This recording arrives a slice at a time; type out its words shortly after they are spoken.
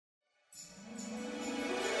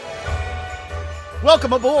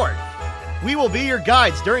Welcome aboard! We will be your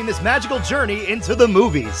guides during this magical journey into the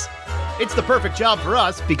movies. It's the perfect job for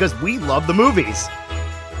us because we love the movies.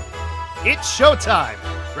 It's showtime!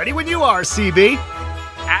 Ready when you are, CB!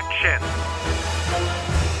 Action!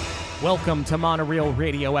 Welcome to Monorail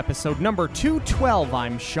Radio episode number 212.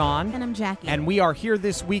 I'm Sean. And I'm Jackie. And we are here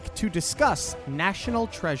this week to discuss National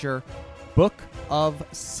Treasure Book of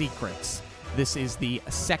Secrets. This is the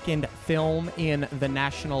second film in the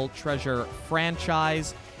National Treasure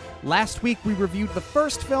franchise. Last week we reviewed the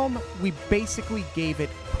first film. We basically gave it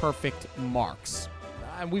perfect marks.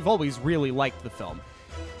 And we've always really liked the film.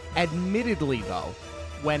 Admittedly, though,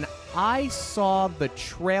 when I saw the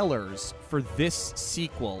trailers for this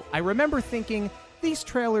sequel, I remember thinking, these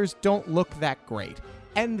trailers don't look that great.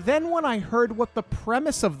 And then when I heard what the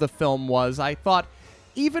premise of the film was, I thought,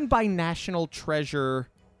 even by National Treasure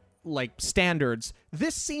standards,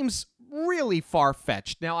 this seems really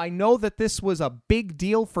far-fetched. Now, I know that this was a big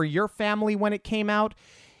deal for your family when it came out.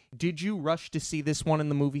 Did you rush to see this one in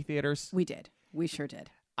the movie theaters? We did. We sure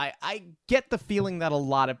did. I get the feeling that a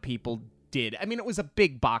lot of people did. I mean, it was a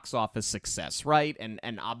big box office success, right?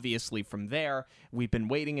 And obviously from there, we've been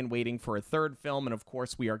waiting and waiting for a third film, and of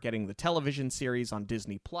course we are getting the television series on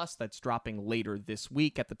Disney Plus that's dropping later this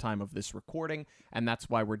week at the time of this recording, and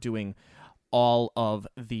that's why we're doing all of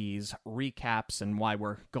these recaps and why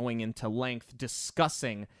we're going into length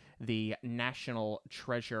discussing the National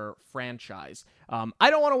Treasure franchise. I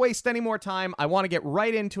don't want to waste any more time. I want to get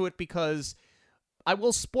right into it because I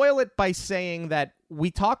will spoil it by saying that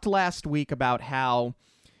we talked last week about how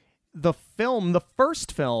the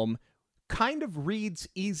first film, kind of reads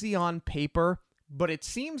easy on paper, but it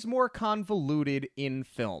seems more convoluted in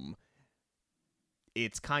film.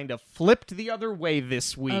 It's kind of flipped the other way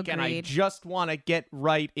this week, Agreed. And I just want to get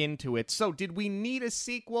right into it. So, did we need a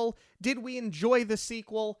sequel? Did we enjoy the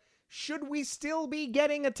sequel? Should we still be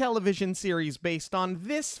getting a television series based on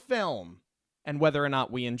this film? And whether or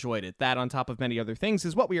not we enjoyed it. That, on top of many other things,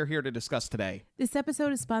 is what we are here to discuss today. This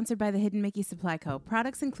episode is sponsored by the Hidden Mickey Supply Co.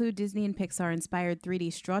 Products include Disney and Pixar-inspired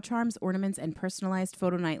 3D straw charms, ornaments, and personalized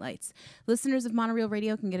photo nightlights. Listeners of Monorail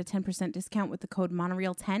Radio can get a 10% discount with the code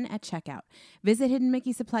Monorail10 at checkout. Visit Hidden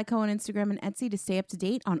Mickey Supply Co. on Instagram and Etsy to stay up to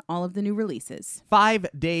date on all of the new releases. 5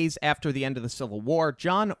 days after the end of the Civil War,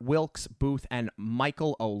 John Wilkes Booth and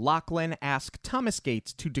Michael O'Loughlin ask Thomas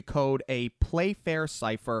Gates to decode a Playfair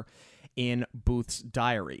cipher in Booth's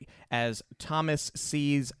diary. As Thomas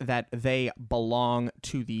sees that they belong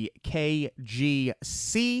to the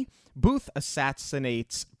KGC, Booth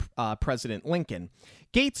assassinates President Lincoln.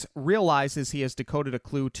 Gates realizes he has decoded a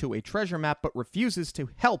clue to a treasure map, but refuses to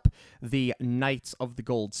help the Knights of the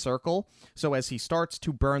Gold Circle. So as he starts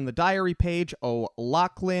to burn the diary page,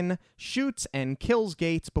 O'Loughlin shoots and kills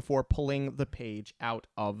Gates before pulling the page out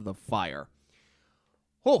of the fire.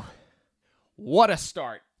 Oh, what a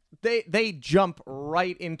start. They jump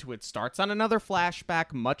right into it. Starts on another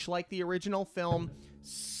flashback, much like the original film.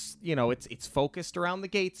 You know, it's focused around the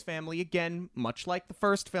Gates family again, much like the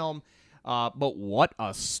first film. But what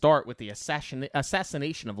a start with the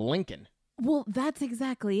assassination of Lincoln. Well, that's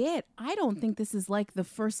exactly it. I don't think this is like the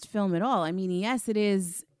first film at all. I mean, yes, it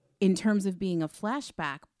is in terms of being a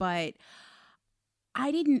flashback, but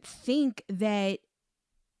I didn't think that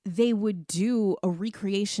they would do a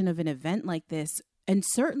recreation of an event like this, and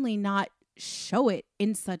certainly not show it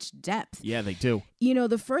in such depth. Yeah, they do. You know,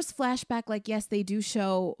 the first flashback, yes, they do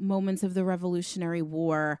show moments of the Revolutionary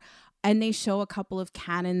War, and they show a couple of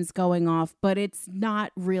cannons going off, but it's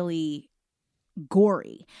not really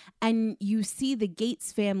gory. And you see the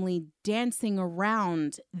Gates family dancing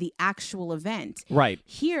around the actual event. Right.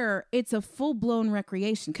 Here, it's a full-blown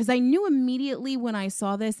recreation, because I knew immediately when I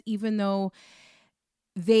saw this, even though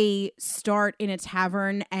they start in a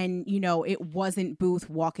tavern and, you know, it wasn't Booth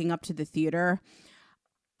walking up to the theater,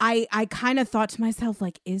 I kind of thought to myself,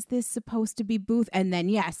 is this supposed to be Booth? And then,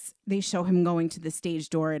 yes, they show him going to the stage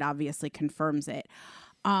door. It obviously confirms it.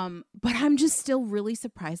 But I'm just still really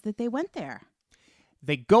surprised that they went there.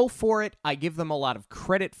 They go for it. I give them a lot of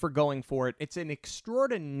credit for going for it. It's an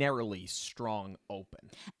extraordinarily strong open.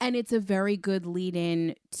 And it's a very good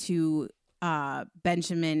lead-in to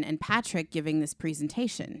Benjamin and Patrick giving this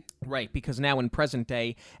presentation. Right, because now in present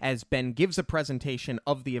day, as Ben gives a presentation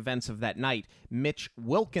of the events of that night, Mitch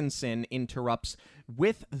Wilkinson interrupts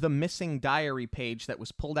with the missing diary page that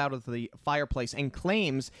was pulled out of the fireplace and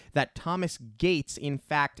claims that Thomas Gates, in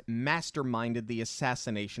fact, masterminded the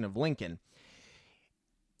assassination of Lincoln.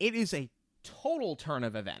 It is a total turn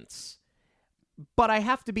of events. But I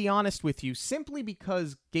have to be honest with you, simply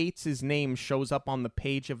because Gates' name shows up on the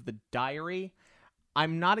page of the diary,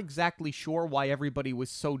 I'm not exactly sure why everybody was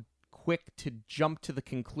so quick to jump to the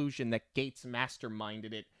conclusion that Gates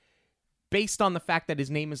masterminded it based on the fact that his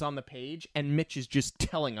name is on the page and Mitch is just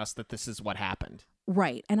telling us that this is what happened.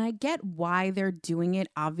 Right. And I get why they're doing it.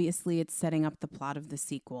 Obviously, it's setting up the plot of the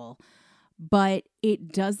sequel, but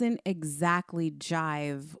it doesn't exactly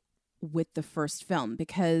jive with the first film,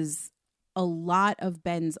 because a lot of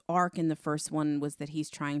Ben's arc in the first one was that he's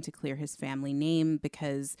trying to clear his family name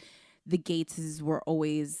because the Gateses were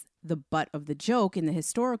always the butt of the joke in the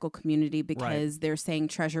historical community because they're saying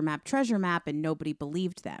treasure map, and nobody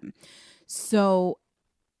believed them. So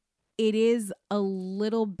it is a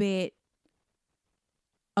little bit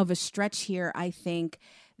of a stretch here, I think,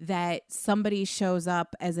 that somebody shows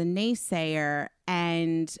up as a naysayer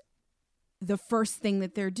and the first thing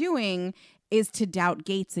that they're doing is to doubt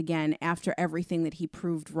Gates again after everything that he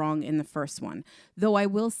proved wrong in the first one. Though I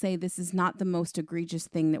will say this is not the most egregious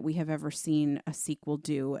thing that we have ever seen a sequel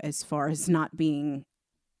do as far as not being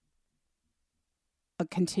a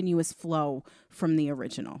continuous flow from the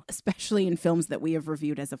original, especially in films that we have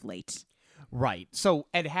reviewed as of late. Right. So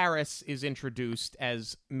Ed Harris is introduced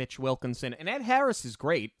as Mitch Wilkinson, and Ed Harris is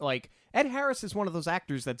great. Like, Ed Harris is one of those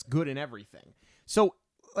actors that's good in everything. So,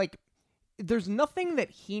 like, there's nothing that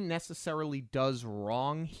he necessarily does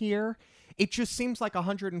wrong here. It just seems like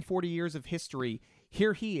 140 years of history.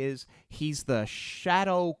 Here he is. He's the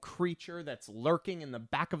shadow creature that's lurking in the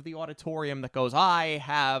back of the auditorium that goes, I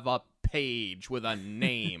have a page with a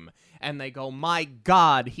name. And they go, my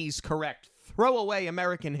God, he's correct. Throw away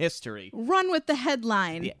American history. Run with the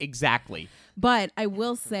headline. Yeah, exactly. But I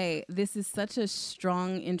will say this is such a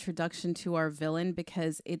strong introduction to our villain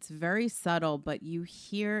because it's very subtle, but you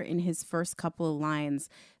hear in his first couple of lines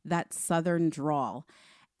that Southern drawl.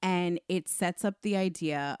 And it sets up the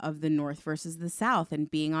idea of the North versus the South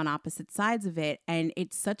and being on opposite sides of it. And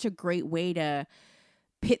it's such a great way to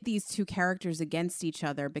pit these two characters against each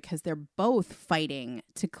other because they're both fighting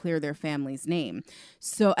to clear their family's name.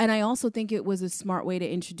 So, and I also think it was a smart way to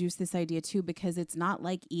introduce this idea too, because it's not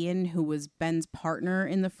like Ian, who was Ben's partner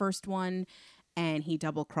in the first one, and he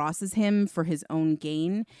double crosses him for his own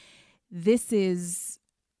gain. This is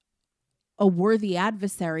a worthy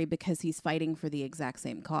adversary because he's fighting for the exact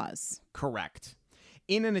same cause. Correct.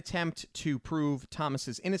 In an attempt to prove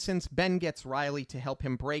Thomas's innocence, Ben gets Riley to help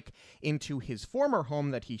him break into his former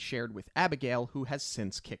home that he shared with Abigail, who has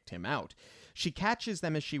since kicked him out. She catches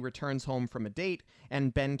them as she returns home from a date,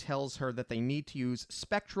 and Ben tells her that they need to use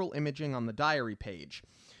spectral imaging on the diary page.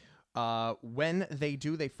 When they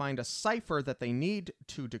do, they find a cipher that they need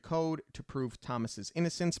to decode to prove Thomas's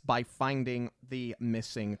innocence by finding the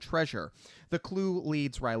missing treasure. The clue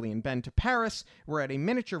leads Riley and Ben to Paris, where at a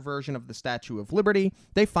miniature version of the Statue of Liberty,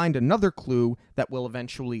 they find another clue that will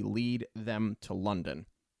eventually lead them to London.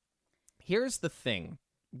 Here's the thing,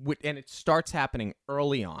 and it starts happening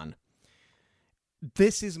early on.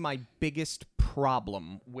 This is my biggest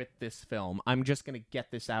problem with this film. I'm just going to get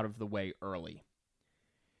this out of the way early.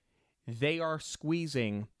 They are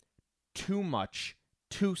squeezing too much,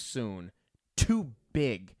 too soon, too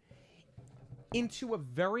big into a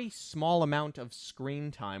very small amount of screen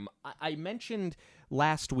time. I mentioned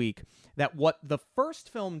last week that what the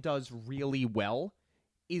first film does really well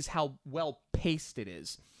is how well paced it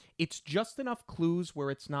is. It's just enough clues where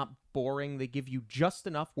it's not boring. They give you just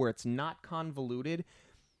enough where it's not convoluted.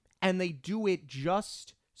 And they do it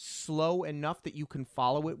just slow enough that you can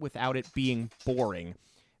follow it without it being boring.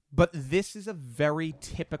 But this is a very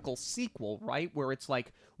typical sequel, right? Where it's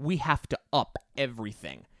like, we have to up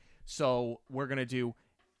everything. So we're going to do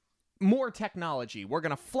more technology. We're going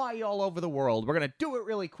to fly all over the world. We're going to do it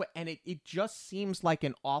really quick. And it just seems like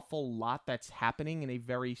an awful lot that's happening in a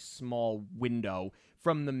very small window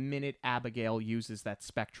from the minute Abigail uses that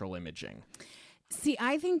spectral imaging. See,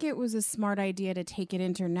 I think it was a smart idea to take it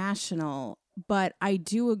international, but I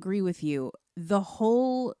do agree with you. The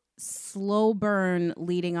whole slow burn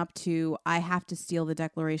leading up to I have to steal the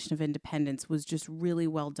Declaration of Independence was just really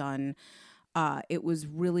well done. It was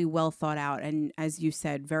really well thought out and, as you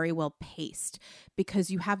said, very well paced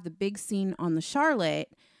because you have the big scene on the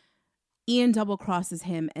Charlotte. Ian double crosses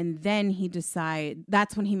him and then he decides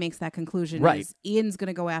that's when he makes that conclusion. Right. Is Ian's going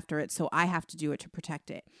to go after it, so I have to do it to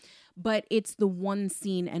protect it. But it's the one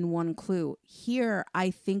scene and one clue. Here, I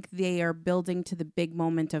think they are building to the big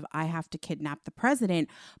moment of I have to kidnap the president,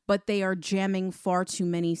 but they are jamming far too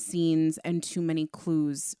many scenes and too many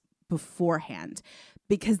clues beforehand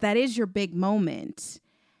because that is your big moment.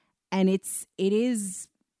 And it is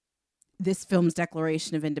this film's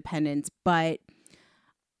Declaration of Independence, but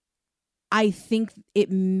I think it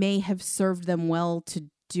may have served them well to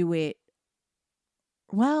do it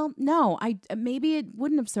Well, no, I maybe it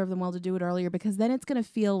wouldn't have served them well to do it earlier because then it's going to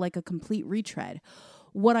feel like a complete retread.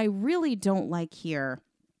 What I really don't like here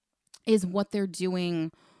is what they're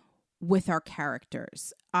doing with our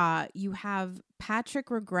characters. You have Patrick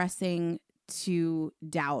regressing to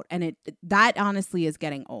doubt, and that honestly is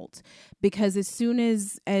getting old because as soon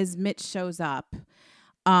as Mitch shows up,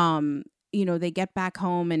 they get back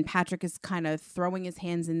home and Patrick is kind of throwing his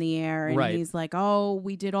hands in the air and he's like, oh,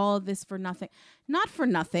 we did all of this for nothing. Not for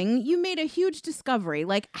nothing. You made a huge discovery.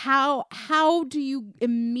 Like how do you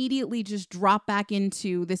immediately just drop back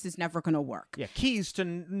into this is never going to work? Yeah, keys to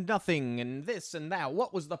nothing and this and that.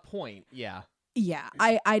 What was the point? Yeah. Yeah,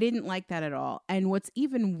 I didn't like that at all. And what's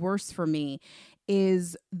even worse for me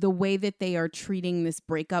is the way that they are treating this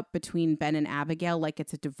breakup between Ben and Abigail like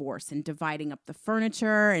it's a divorce and dividing up the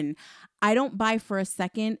furniture. And I don't buy for a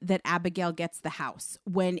second that Abigail gets the house.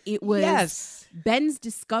 When it was Ben's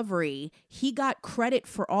discovery, he got credit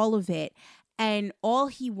for all of it. And all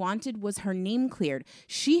he wanted was her name cleared.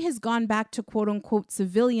 She has gone back to quote unquote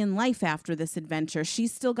civilian life after this adventure.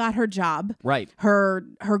 She's still got her job, right? Her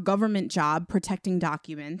government job protecting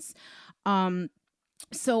documents.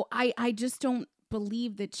 So I just don't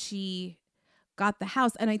believe that she got the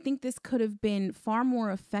house. And I think this could have been far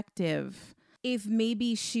more effective if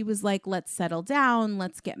maybe she was like, let's settle down,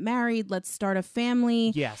 let's get married, let's start a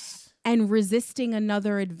family. Yes. And resisting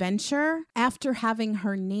another adventure after having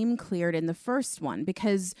her name cleared in the first one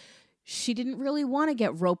because she didn't really want to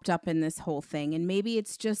get roped up in this whole thing. And maybe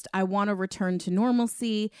it's just, I want to return to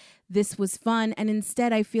normalcy. This was fun. And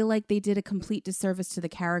instead, I feel like they did a complete disservice to the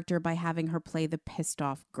character by having her play the pissed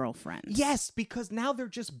off girlfriend. Yes, because now they're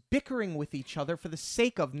just bickering with each other for the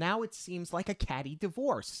sake of, now it seems like a catty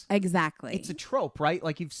divorce. Exactly. It's a trope, right?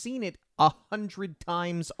 Like you've seen it 100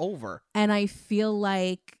 times over. And I feel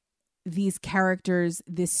like these characters,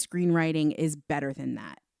 this screenwriting is better than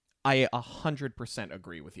that. I 100%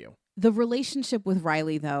 agree with you. The relationship with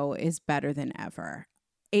Riley, though, is better than ever.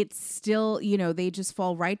 It's still, they just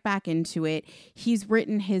fall right back into it. He's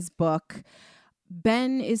written his book.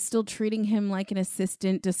 Ben is still treating him like an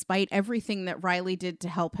assistant despite everything that Riley did to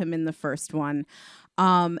help him in the first one.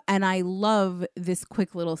 And I love this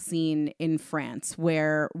quick little scene in France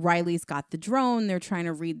where Riley's got the drone. They're trying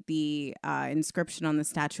to read the inscription on the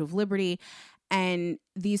Statue of Liberty. And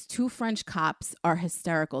these two French cops are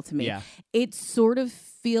hysterical to me. Yeah. It sort of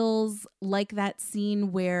feels like that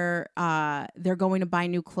scene where they're going to buy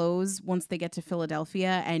new clothes once they get to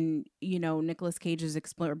Philadelphia. And, Nicolas Cage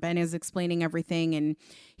Ben is explaining everything. And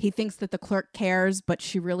he thinks that the clerk cares, but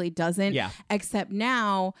she really doesn't. Yeah. Except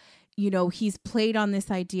now, he's played on this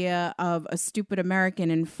idea of a stupid American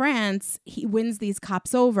in France. He wins these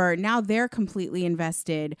cops over. Now they're completely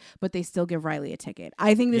invested, but they still give Riley a ticket.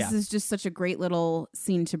 I think this is just such a great little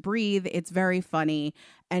scene to breathe. It's very funny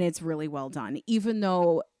and it's really well done. Even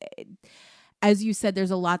though, as you said, there's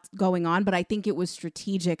a lot going on, but I think it was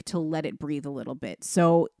strategic to let it breathe a little bit.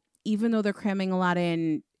 So even though they're cramming a lot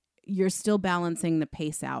in, you're still balancing the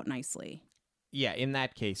pace out nicely. Yeah, in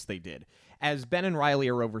that case, they did. As Ben and Riley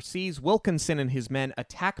are overseas, Wilkinson and his men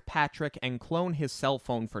attack Patrick and clone his cell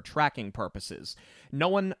phone for tracking purposes.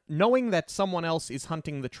 Knowing that someone else is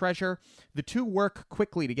hunting the treasure, the two work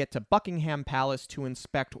quickly to get to Buckingham Palace to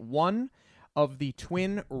inspect one of the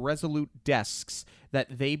twin Resolute desks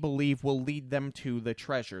that they believe will lead them to the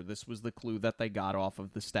treasure. This was the clue that they got off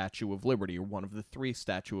of the Statue of Liberty, or one of the 3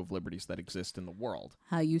 Statue of Liberties that exist in the world.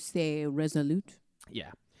 How you say Resolute?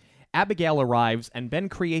 Yeah. Abigail arrives, and Ben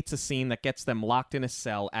creates a scene that gets them locked in a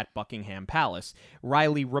cell at Buckingham Palace.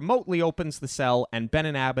 Riley remotely opens the cell, and Ben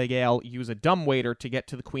and Abigail use a dumbwaiter to get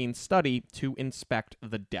to the Queen's study to inspect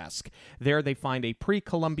the desk. There they find a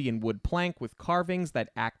pre-Columbian wood plank with carvings that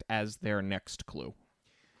act as their next clue.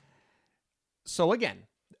 So again,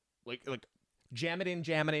 like jam it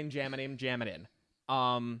in.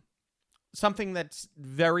 Something that's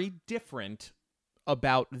very different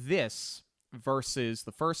about this versus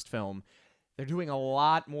the first film, they're doing a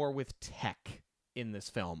lot more with tech in this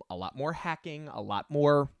film. A lot more hacking, a lot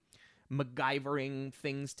more MacGyvering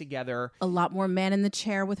things together. A lot more man in the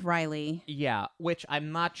chair with Riley. Yeah, which I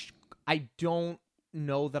don't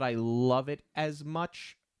know that I love it as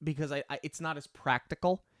much because it's not as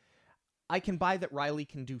practical. I can buy that Riley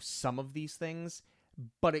can do some of these things,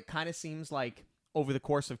 but it kind of seems like over the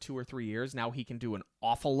course of 2 or 3 years, now he can do an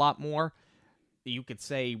awful lot more. You could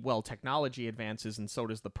say, well, technology advances and so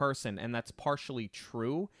does the person, and that's partially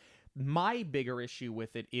true. My bigger issue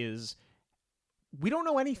with it is we don't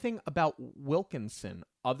know anything about Wilkinson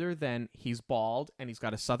other than he's bald and he's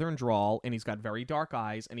got a southern drawl and he's got very dark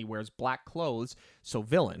eyes and he wears black clothes, so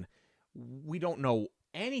villain. We don't know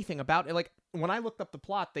anything about it. Like, when I looked up the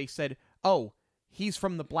plot, they said, "Oh, he's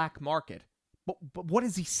from the black market." But what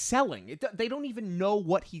is he selling? They don't even know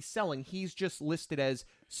what he's selling. He's just listed as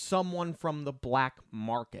someone from the black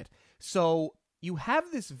market. So you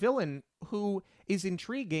have this villain who is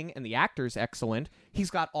intriguing, and the actor's excellent.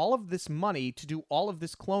 He's got all of this money to do all of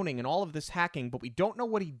this cloning and all of this hacking, but we don't know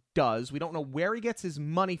what he does. We don't know where he gets his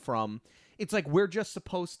money from. It's like we're just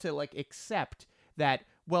supposed to like accept that,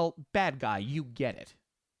 well, bad guy, you get it.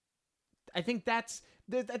 I think that's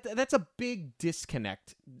a big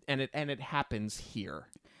disconnect, and it happens here.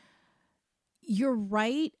 You're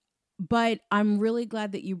right, but I'm really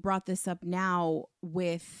glad that you brought this up now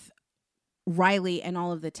with Riley and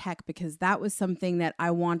all of the tech, because that was something that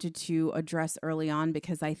I wanted to address early on,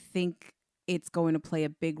 because I think it's going to play a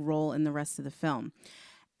big role in the rest of the film.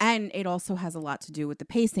 And it also has a lot to do with the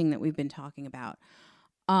pacing that we've been talking about.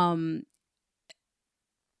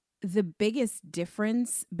 The biggest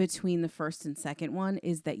difference between the first and second one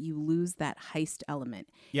is that you lose that heist element.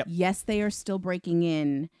 Yep. Yes, they are still breaking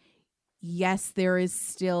in. Yes, there is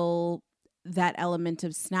still that element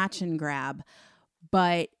of snatch and grab,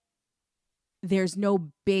 but there's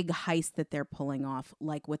no big heist that they're pulling off,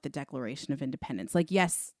 like with the Declaration of Independence. Like,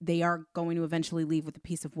 yes, they are going to eventually leave with a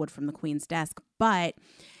piece of wood from the Queen's desk, but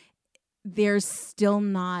there's still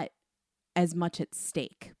not as much at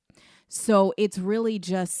stake. So it's really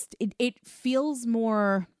just, it feels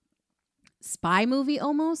more spy movie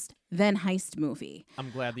almost than heist movie.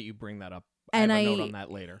 I'm glad that you bring that up. And I have a note on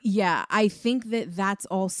that later. Yeah, I think that that's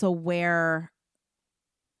also where,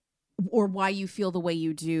 or why you feel the way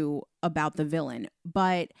you do about the villain.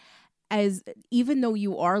 But even though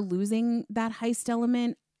you are losing that heist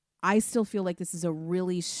element, I still feel like this is a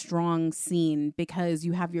really strong scene, because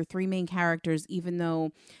you have your three main characters. Even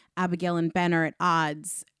though Abigail and Ben are at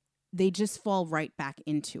odds, they just fall right back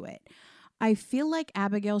into it. I feel like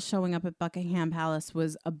Abigail showing up at Buckingham Palace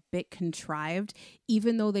was a bit contrived,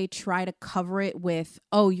 even though they try to cover it with,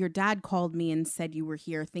 oh, your dad called me and said you were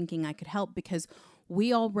here thinking I could help, because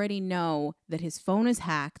we already know that his phone is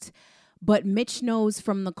hacked, but Mitch knows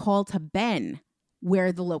from the call to Ben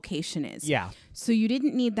where the location is. Yeah. So you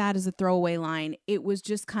didn't need that as a throwaway line. It was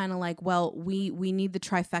just kind of like, well, we need the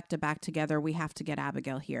trifecta back together. We have to get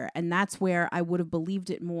Abigail here. And that's where I would have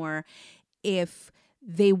believed it more if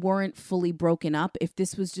they weren't fully broken up, if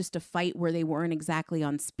this was just a fight where they weren't exactly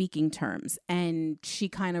on speaking terms. And she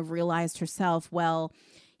kind of realized herself, well,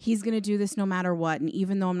 he's going to do this no matter what. And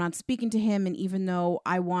even though I'm not speaking to him, and even though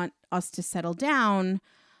I want us to settle down,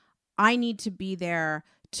 I need to be there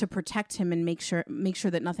to protect him and make sure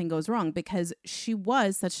that nothing goes wrong, because she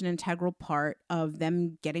was such an integral part of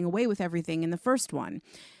them getting away with everything in the first one.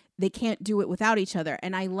 They can't do it without each other.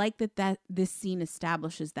 And I like that this scene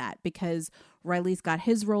establishes that, because Riley's got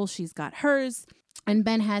his role, she's got hers, and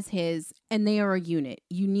Ben has his, and they are a unit.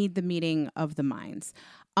 You need the meeting of the minds.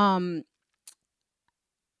 As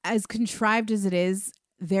contrived as it is,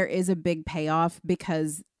 there is a big payoff,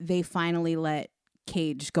 because they finally let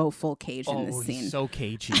Cage go full Cage in this scene. He's so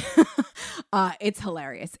cagey. It's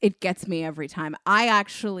hilarious. It gets me every time. I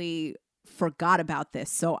actually forgot about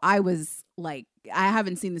this, so I was like, I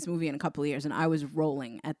haven't seen this movie in a couple of years, and I was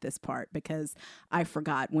rolling at this part, because I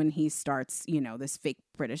forgot when he starts, this fake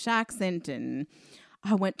British accent, and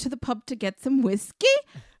I went to the pub to get some whiskey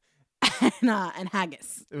and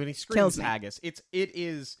haggis. When he screams haggis,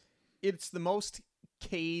 it's the most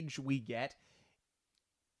Cage we get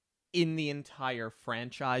in the entire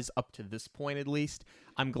franchise up to this point, at least.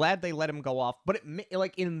 I'm glad they let him go off, but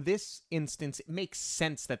in this instance, it makes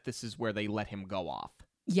sense that this is where they let him go off.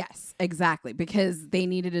 Yes, exactly, because they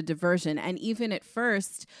needed a diversion. And even at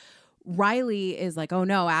first, Riley is like, oh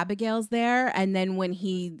no, Abigail's there. And then when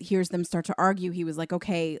he hears them start to argue, he was like,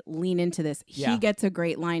 okay, lean into this. Yeah. He gets a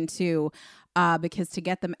great line too, because to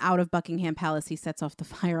get them out of Buckingham Palace, he sets off the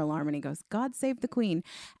fire alarm and he goes, God save the Queen.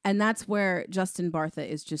 And that's where Justin Bartha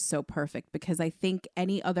is just so perfect, because I think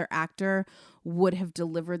any other actor would have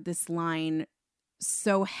delivered this line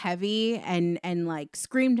so heavy and like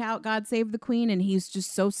screamed out, God save the Queen. And he's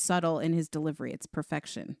just so subtle in his delivery. It's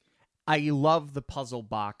perfection. I love the puzzle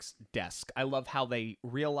box desk. I love how they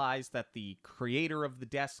realized that the creator of the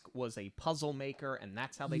desk was a puzzle maker, and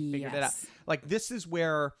that's how they figured it out. Like, this is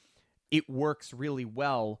where it works really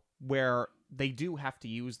well, where they do have to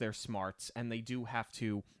use their smarts, and they do have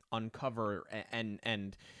to uncover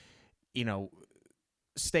and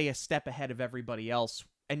stay a step ahead of everybody else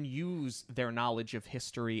and use their knowledge of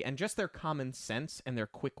history and just their common sense and their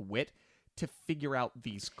quick wit to figure out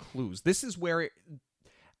these clues. This is where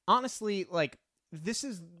honestly, like, this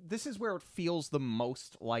is where it feels the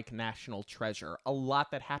most like National Treasure. A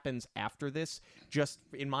lot that happens after this, just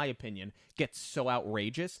in my opinion, gets so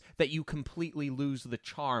outrageous that you completely lose the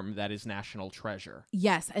charm that is National Treasure.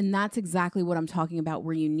 Yes, and that's exactly what I'm talking about,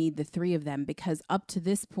 where you need the three of them, because up to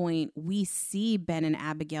this point, we see Ben and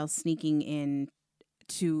Abigail sneaking in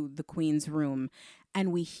to the Queen's room,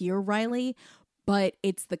 and we hear Riley, but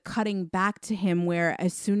it's the cutting back to him where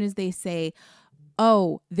as soon as they say,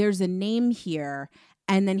 oh, there's a name here,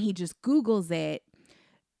 and then he just Googles it,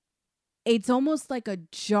 it's almost like a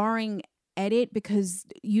jarring edit because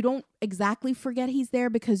you don't exactly forget he's there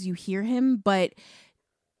because you hear him, but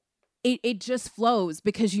it just flows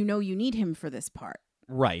because you know you need him for this part.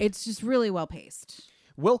 Right. It's just really well paced.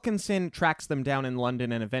 Wilkinson tracks them down in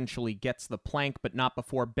London and eventually gets the plank, but not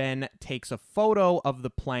before Ben takes a photo of the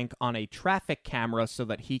plank on a traffic camera so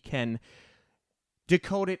that he can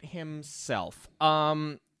decode it himself.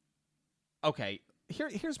 Okay,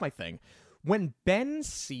 here's my thing. When Ben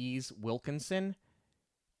sees Wilkinson,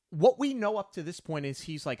 what we know up to this point is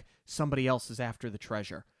he's like, somebody else is after the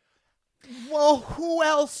treasure. Well, who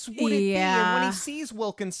else would it be? And when he sees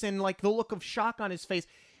Wilkinson, like the look of shock on his face,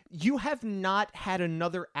 you have not had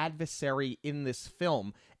another adversary in this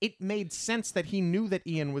film. It made sense that he knew that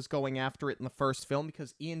Ian was going after it in the first film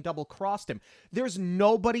because Ian double-crossed him. There's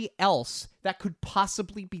nobody else that could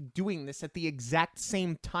possibly be doing this at the exact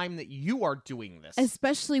same time that you are doing this.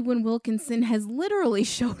 Especially when Wilkinson has literally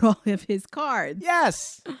showed all of his cards.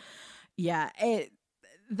 Yes. Yeah,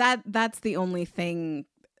 that's the only thing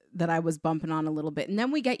that I was bumping on a little bit. And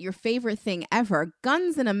then we get your favorite thing ever,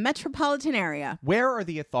 guns in a metropolitan area. Where are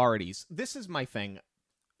the authorities? This is my thing.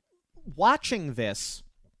 Watching this,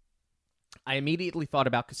 I immediately thought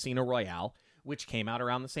about Casino Royale, which came out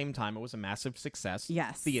around the same time. It was a massive success.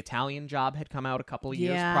 Yes. The Italian Job had come out a couple of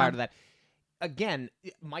years prior to that. Again,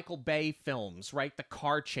 Michael Bay films, right? The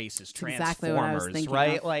car chases, Transformers, exactly what I was thinking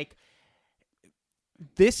right? of. Like,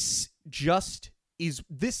 this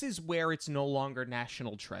is where it's no longer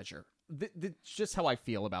National Treasure. That's just how I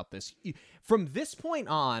feel about this. From this point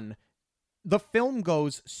on, the film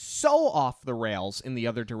goes so off the rails in the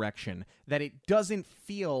other direction that it doesn't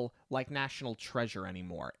feel like National Treasure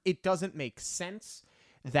anymore. It doesn't make sense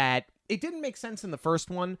that... It didn't make sense in the first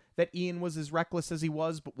one that Ian was as reckless as he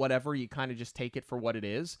was, but whatever, you kind of just take it for what it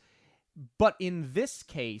is. But in this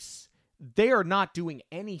case, they are not doing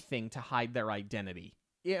anything to hide their identity.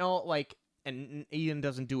 You know, like... And Ian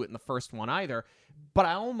doesn't do it in the first one either. But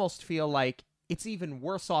I almost feel like it's even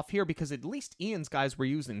worse off here because at least Ian's guys were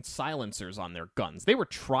using silencers on their guns. They were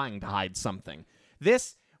trying to hide something.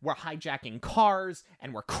 This, we're hijacking cars,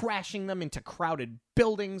 and we're crashing them into crowded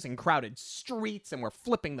buildings and crowded streets, and we're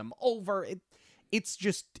flipping them over. It's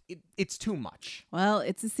too much. Well,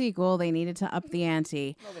 it's a sequel. They needed to up the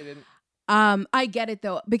ante. No, they didn't. I get it,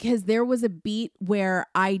 though, because there was a beat where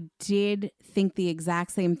I did think the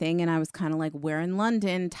exact same thing, and I was kind of like, we're in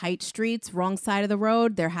London, tight streets, wrong side of the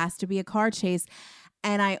road, there has to be a car chase,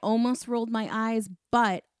 and I almost rolled my eyes,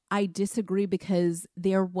 but I disagree because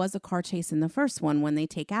there was a car chase in the first one when they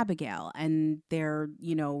take Abigail, and they're,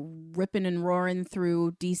 ripping and roaring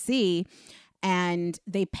through DC, and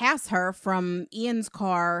they pass her from Ian's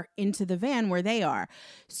car into the van where they are.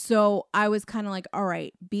 So I was kind of like, all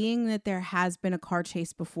right, being that there has been a car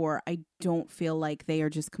chase before, I don't feel like they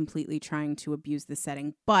are just completely trying to abuse the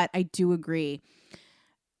setting. But I do agree.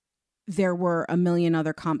 There were a million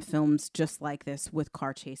other comp films just like this with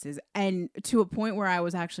car chases. And to a point where I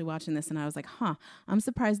was actually watching this and I was like, I'm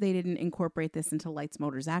surprised they didn't incorporate this into Lights,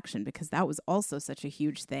 Motors, Action, because that was also such a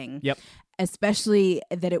huge thing. Yep. Especially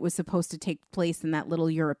that it was supposed to take place in that little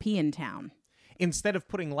European town. Instead of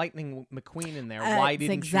putting Lightning McQueen in there, why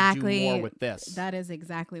didn't you do more with this? That is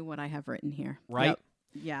exactly what I have written here. Right?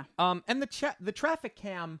 Yep. Yeah. And the traffic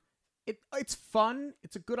cam, it's fun.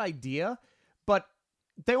 It's a good idea, but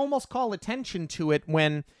they almost call attention to it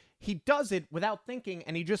when he does it without thinking,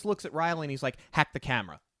 and he just looks at Riley and he's like, hack the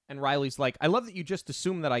camera. And Riley's like, I love that you just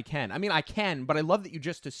assume that I can. I mean, I can, but I love that you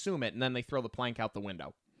just assume it. And then they throw the plank out the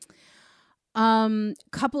window.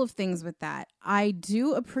 Couple of things with that. I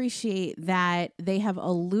do appreciate that they have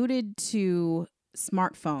alluded to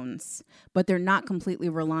smartphones, but they're not completely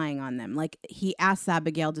relying on them. Like, he asks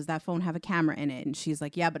Abigail, does that phone have a camera in it? And she's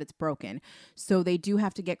like, yeah, but it's broken. So they do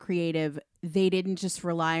have to get creative. They didn't just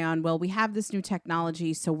rely on, well, we have this new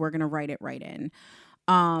technology, so we're going to write it right in.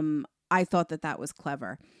 I thought that was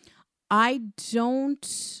clever. I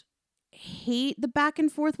don't hate the back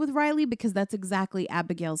and forth with Riley because that's exactly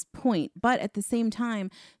Abigail's point. But at the same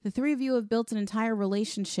time, the three of you have built an entire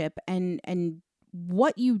relationship, and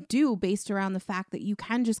what you do based around the fact that you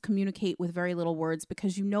can just communicate with very little words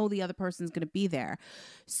because you know the other person's going to be there.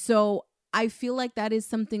 So I feel like that is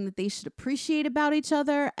something that they should appreciate about each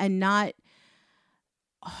other and not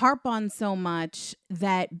harp on so much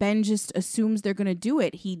that Ben just assumes they're going to do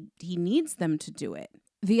it. He needs them to do it.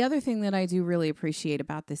 The other thing that I do really appreciate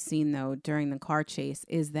about this scene, though, during the car chase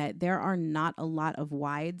is that there are not a lot of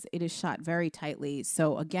wides. It is shot very tightly.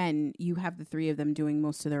 So, again, you have the three of them doing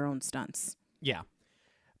most of their own stunts. Yeah.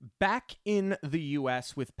 Back in the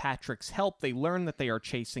U.S. with Patrick's help, they learn that they are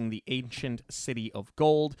chasing the ancient city of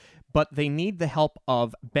gold, but they need the help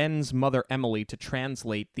of Ben's mother, Emily, to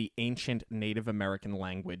translate the ancient Native American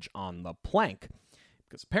language on the plank.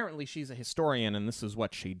 Because apparently she's a historian and this is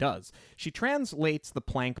what she does. She translates the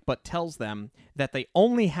plank but tells them that they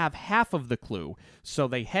only have half of the clue, so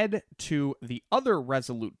they head to the other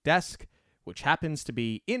Resolute desk, which happens to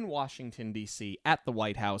be in Washington, D.C. at the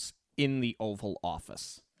White House in the Oval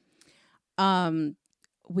Office.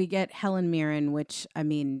 We get Helen Mirren, which, I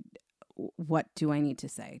mean, what do I need to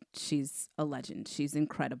say? She's a legend. She's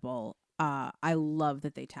incredible. I love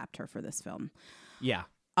that they tapped her for this film. Yeah.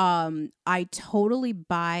 I totally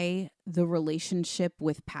buy the relationship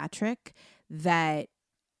with Patrick, that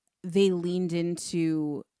they leaned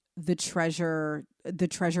into the treasure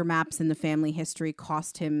maps and the family history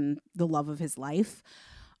cost him the love of his life.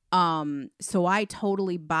 So I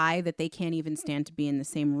totally buy that they can't even stand to be in the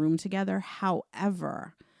same room together.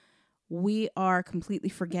 However, we are completely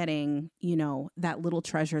forgetting, that little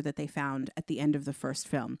treasure that they found at the end of the first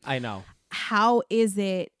film. I know. How is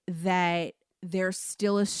it that they're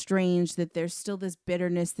still estranged, that there's still this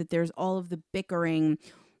bitterness, that there's all of the bickering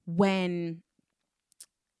when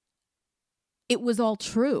it was all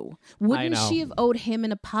true? Wouldn't she have owed him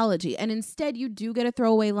an apology? And instead you do get a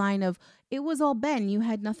throwaway line of, it was all Ben, you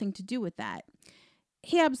had nothing to do with that.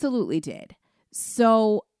 He absolutely did.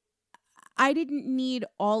 So I didn't need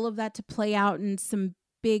all of that to play out in some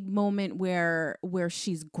big moment where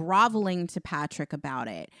she's groveling to Patrick about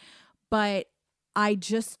it. But I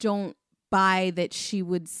just don't buy that she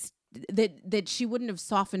would that she wouldn't have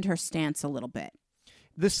softened her stance a little bit.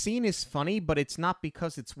 The scene is funny, but it's not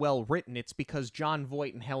because it's well written. It's because Jon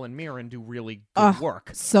Voight and Helen Mirren do really good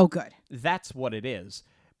work. So good. That's what it is.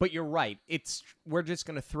 But you're right. We're just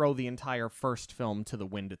going to throw the entire first film to the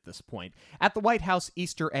wind at this point. At the White House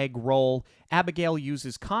Easter egg roll, Abigail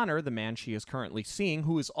uses Connor, the man she is currently seeing,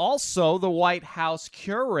 who is also the White House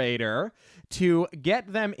curator, to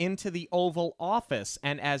get them into the Oval Office.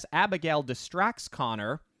 And as Abigail distracts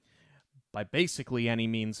Connor, by basically any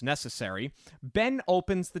means necessary, Ben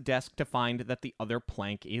opens the desk to find that the other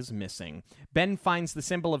plank is missing. Ben finds the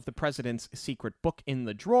symbol of the president's secret book in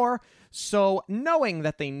the drawer, so knowing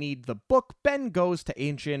that they need the book, Ben goes to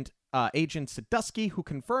Agent Sadusky, who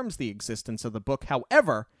confirms the existence of the book.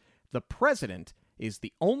 However, the president is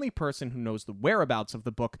the only person who knows the whereabouts of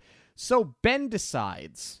the book, so Ben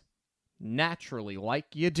decides, naturally like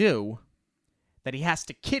you do, that he has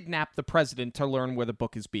to kidnap the president to learn where the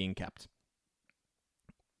book is being kept.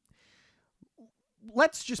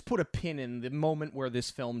 Let's just put a pin in the moment where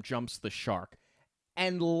this film jumps the shark,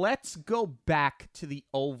 and let's go back to the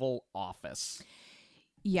Oval Office.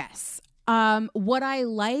 Yes. What I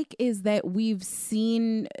like is that we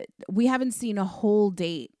haven't seen a whole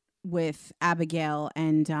date with Abigail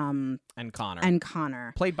and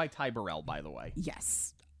Connor. Played by Ty Burrell, by the way.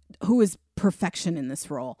 Yes. Who is perfection in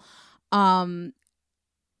this role.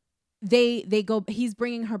 He's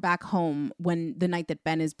bringing her back home when the night that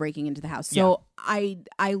Ben is breaking into the house. So yeah.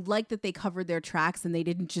 I like that they covered their tracks and they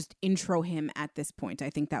didn't just intro him at this point. I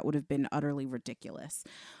think that would have been utterly ridiculous.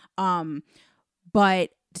 But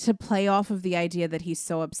to play off of the idea that he's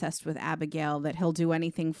so obsessed with Abigail that he'll do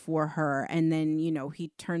anything for her, and then,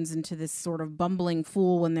 he turns into this sort of bumbling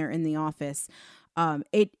fool when they're in the office.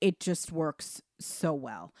 It just works so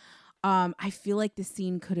well. I feel like the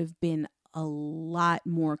scene could have been a lot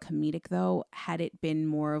more comedic, though, had it been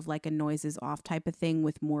more of like a noises off type of thing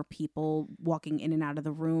with more people walking in and out of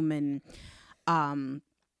the room, and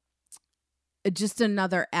just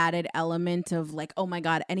another added element of like, oh my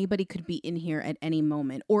God, anybody could be in here at any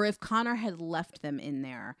moment. Or if Connor had left them in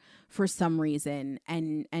there for some reason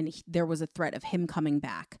and there was a threat of him coming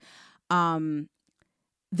back.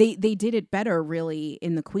 They did it better, really,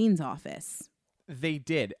 in the Queen's office. They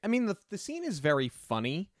did. I mean, the scene is very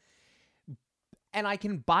funny. And I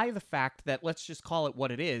can buy the fact that, let's just call it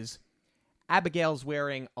what it is, Abigail's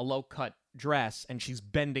wearing a low-cut dress and she's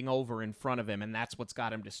bending over in front of him, and that's what's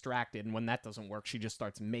got him distracted. And when that doesn't work, she just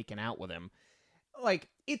starts making out with him. Like,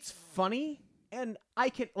 it's funny, and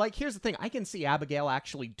here's the thing, I can see Abigail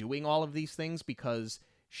actually doing all of these things because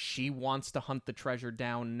she wants to hunt the treasure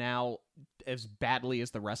down now as badly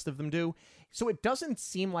as the rest of them do. So it doesn't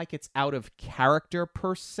seem like it's out of character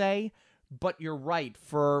per se, but you're right.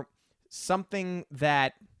 For something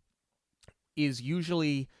that is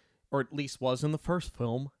usually, or at least was in the first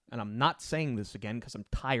film, and I'm not saying this again because I'm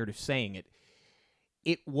tired of saying it,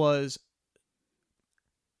 it was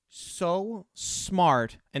so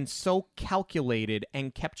smart and so calculated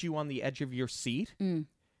and kept you on the edge of your seat.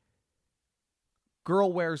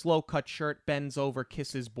 Girl wears low-cut shirt, bends over,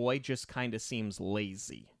 kisses boy, just kind of seems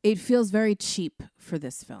lazy. It feels very cheap for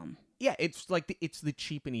this film. Yeah, it's like it's the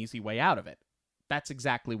cheap and easy way out of it. That's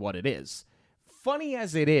exactly what it is. Funny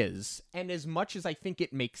as it is, and as much as I think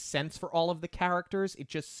it makes sense for all of the characters, it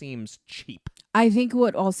just seems cheap. I think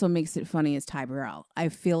what also makes it funny is Ty Burrell. I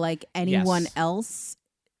feel like anyone else,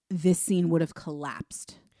 this scene would have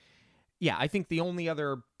collapsed. Yeah, I think the only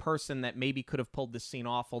other person that maybe could have pulled this scene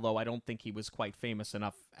off, although I don't think he was quite famous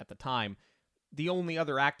enough at the time, the only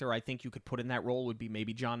other actor I think you could put in that role would be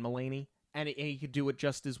maybe John Mulaney, and he could do it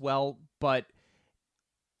just as well, but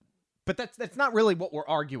that's not really what we're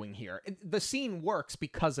arguing here. The scene works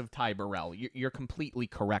because of Ty Burrell. You're completely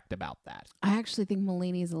correct about that. I actually think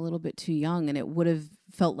Mulaney is a little bit too young, and it would have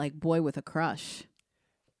felt like Boy with a Crush.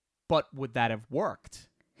 But would that have worked?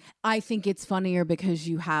 I think it's funnier because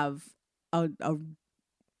you have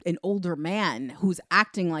an older man who's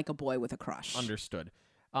acting like a boy with a crush. Understood.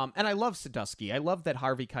 And I love Sadusky. I love that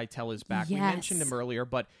Harvey Keitel is back. Yes. We mentioned him earlier,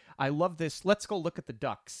 but I love this. Let's go look at the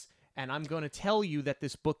ducks. And I'm going to tell you that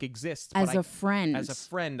this book exists. As a friend. As a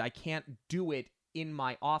friend, I can't do it in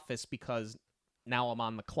my office because now I'm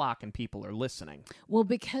on the clock and people are listening. Well,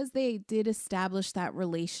 because they did establish that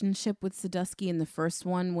relationship with Sadusky in the first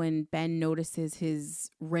one when Ben notices his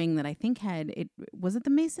ring that I think had it. Was it the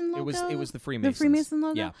Mason logo? It was the Freemasons. The Freemason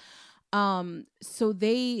logo? Yeah. So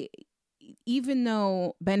they, even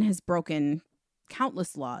though Ben has broken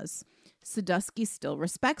countless laws, Sadusky still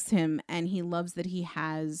respects him, and he loves that he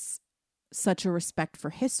has such a respect for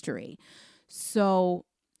history. So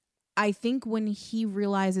I think when he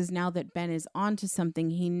realizes now that Ben is onto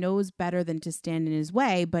something, he knows better than to stand in his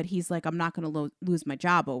way, but he's like, I'm not going to lose my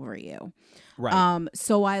job over you. Right.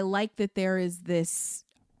 So I like that there is this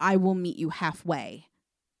I will meet you halfway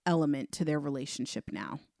element to their relationship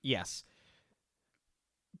now. Yes.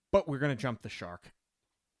 But we're going to jump the shark.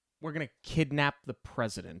 We're going to kidnap the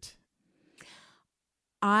president.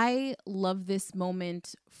 I love this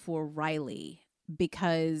moment for Riley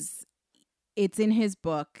because it's in his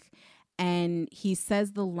book, and he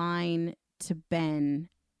says the line to Ben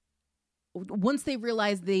once they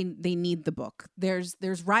realize they need the book. There's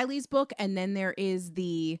Riley's book, and then there is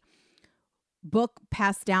the book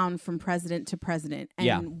passed down from president to president.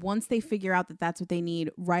 And once they figure out that that's what they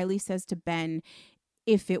need, Riley says to Ben,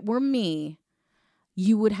 if it were me,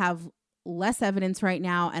 you would have less evidence right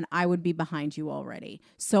now, and I would be behind you already.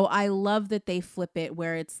 So I love that they flip it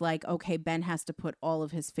where it's like, okay, Ben has to put all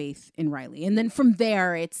of his faith in Riley. And then from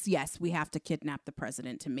there, it's, yes, we have to kidnap the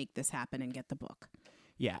president to make this happen and get the book.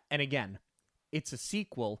 Yeah, and again, it's a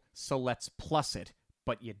sequel, so let's plus it,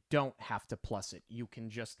 but you don't have to plus it. You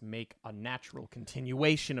can just make a natural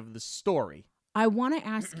continuation of the story. I want to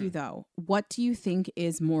ask you, though, what do you think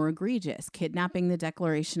is more egregious, kidnapping the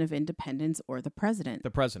Declaration of Independence or the president?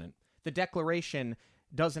 The president. The Declaration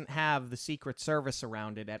doesn't have the Secret Service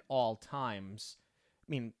around it at all times. I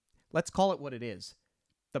mean, let's call it what it is.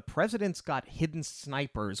 The president's got hidden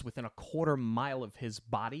snipers within a quarter mile of his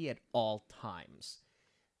body at all times.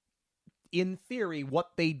 In theory,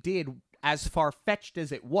 what they did, as far-fetched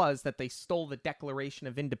as it was that they stole the Declaration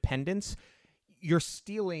of Independence, you're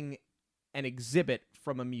stealing an exhibit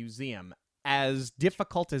from a museum. As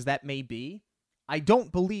difficult as that may be, I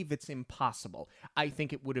don't believe it's impossible. I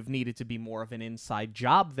think it would have needed to be more of an inside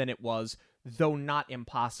job than it was, though not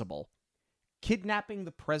impossible. Kidnapping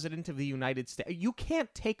the President of the United States. You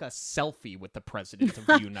can't take a selfie with the President of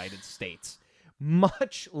the United States,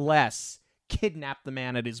 much less kidnap the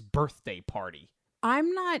man at his birthday party.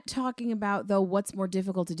 I'm not talking about, though, what's more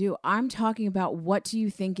difficult to do. I'm talking about what do you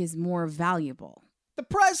think is more valuable? The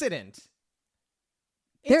president.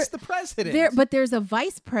 It's the president. But there's a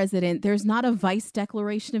vice president. There's not a vice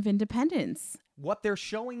Declaration of Independence. What they're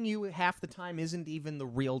showing you half the time isn't even the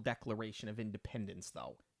real Declaration of Independence,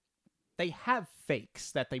 though. They have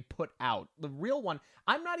fakes that they put out. The real one,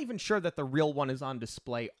 I'm not even sure that the real one is on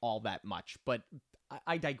display all that much, but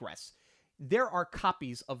I digress. There are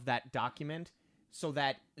copies of that document so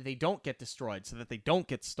that they don't get destroyed, so that they don't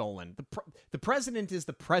get stolen. The president is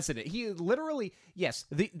the president. He literally, yes,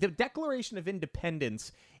 the Declaration of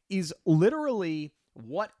Independence is literally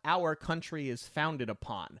what our country is founded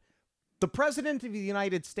upon. The President of the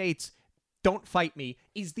United States, don't fight me,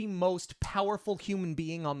 is the most powerful human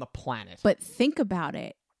being on the planet. But think about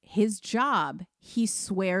it. His job, he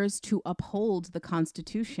swears to uphold the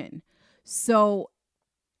Constitution. So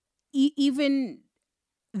even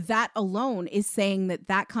that alone is saying that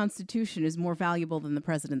that Constitution is more valuable than the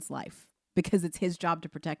president's life because it's his job to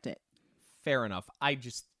protect it. Fair enough. I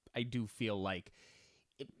do feel like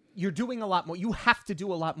you're doing a lot more. You have to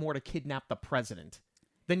do a lot more to kidnap the president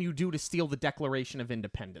than you do to steal the Declaration of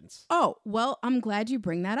Independence. Oh, well, I'm glad you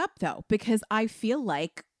bring that up, though, because I feel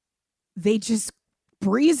like they just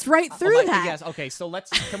breezed right through that. Yes. Okay. So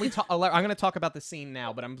can we talk? I'm going to talk about the scene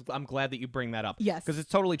now, but I'm glad that you bring that up. Yes. Because it's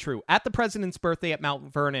totally true. At the president's birthday at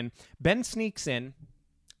Mount Vernon, Ben sneaks in.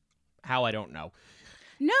 How, I don't know.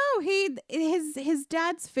 No, his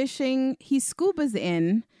dad's fishing. He scubas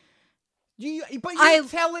in. But you're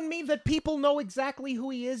telling me that people know exactly who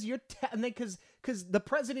he is? Because the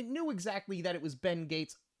president knew exactly that it was Ben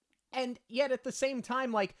Gates. And yet at the same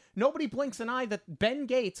time, like, nobody blinks an eye that Ben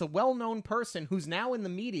Gates, a well-known person who's now in the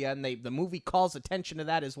media, and the movie calls attention to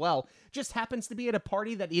that as well, just happens to be at a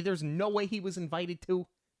party that there's no way he was invited to.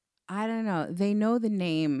 I don't know. They know the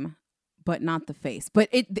name, but not the face. But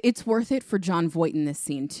it's worth it for John Voight in this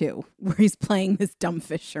scene, too, where he's playing this dumb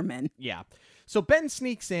fisherman. Yeah. So Ben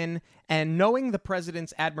sneaks in, and knowing the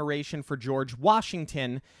president's admiration for George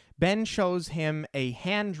Washington, Ben shows him a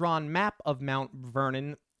hand-drawn map of Mount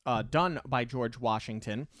Vernon done by George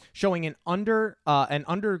Washington, showing an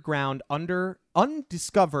underground,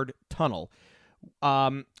 undiscovered tunnel.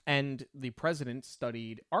 And the president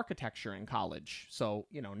studied architecture in college. So,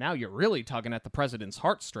 now you're really tugging at the president's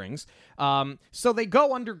heartstrings. So they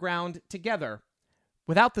go underground together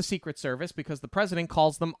without the Secret Service because the president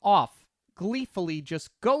calls them off. Gleefully just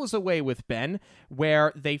goes away with Ben,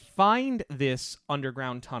 where they find this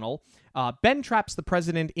underground tunnel. Ben traps the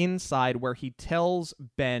president inside, where he tells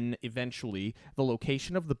Ben eventually the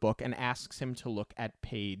location of the book and asks him to look at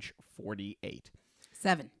page 48.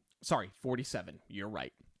 47. You're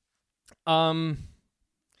right.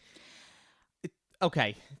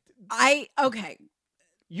 Okay. Okay.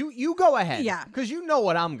 You go ahead. Yeah. Because you know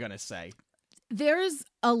what I'm going to say. There's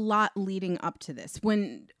a lot leading up to this.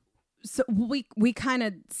 So we kind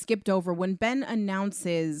of skipped over when Ben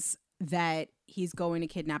announces that he's going to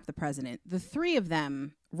kidnap the president. The three of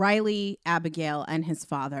them, Riley, Abigail, and his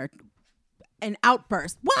father, an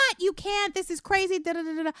outburst. What? You can't. This is crazy. Da, da,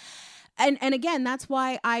 da, da, da. And again, that's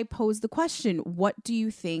why I posed the question, what do you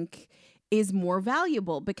think is more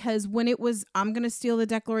valuable? Because when it was, I'm going to steal the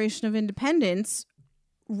Declaration of Independence,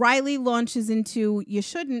 Riley launches into, you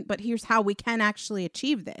shouldn't, but here's how we can actually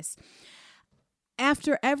achieve this.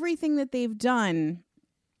 After everything that they've done,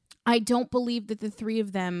 I don't believe that the three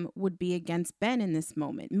of them would be against Ben in this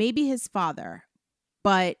moment. Maybe his father,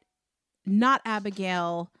 but not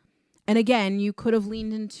Abigail. And again, you could have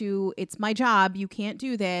leaned into, it's my job, you can't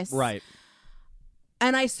do this. Right.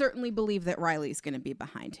 And I certainly believe that Riley's going to be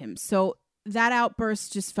behind him. So that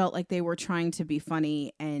outburst just felt like they were trying to be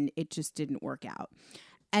funny, and it just didn't work out.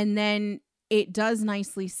 And then it does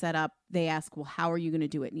nicely set up. They ask, well, how are you going to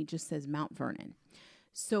do it? And he just says Mount Vernon.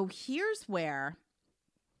 So here's where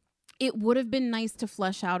it would have been nice to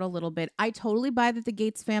flesh out a little bit. I totally buy that the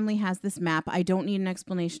Gates family has this map. I don't need an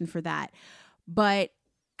explanation for that. But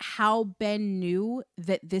how Ben knew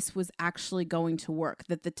that this was actually going to work,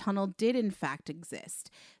 that the tunnel did in fact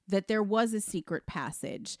exist, that there was a secret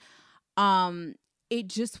passage. It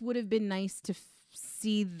just would have been nice to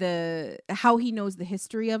see how he knows the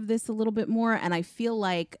history of this a little bit more. And I feel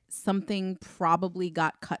like something probably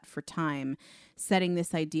got cut for time setting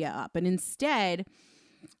this idea up. And instead,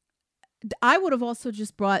 I would have also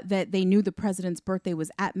just brought that they knew the president's birthday was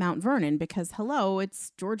at Mount Vernon because, hello,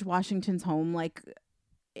 it's George Washington's home. Like,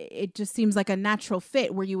 it just seems like a natural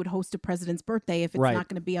fit where you would host a president's birthday if it's not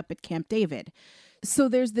going to be up at Camp David. So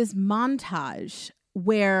there's this montage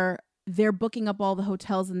where they're booking up all the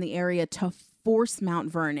hotels in the area to force Mount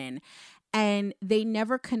Vernon, and they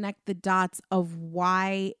never connect the dots of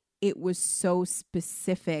why it was so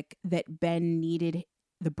specific that Ben needed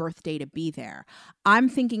the birthday to be there. I'm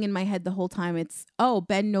thinking in my head the whole time it's, oh,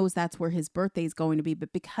 Ben knows that's where his birthday is going to be,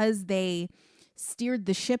 but because they steered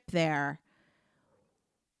the ship there,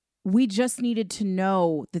 we just needed to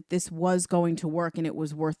know that this was going to work and it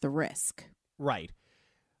was worth the risk. Right.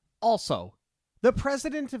 Also, the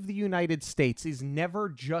president of the United States is never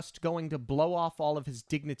just going to blow off all of his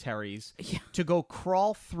dignitaries to go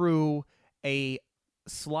crawl through a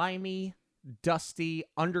slimy, dusty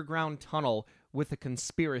underground tunnel with a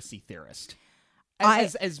conspiracy theorist.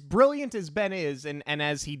 As brilliant as Ben is, and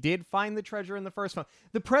as he did find the treasure in the first film,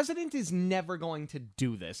 the president is never going to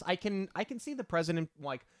do this. I can see the president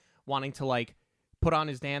like wanting to like put on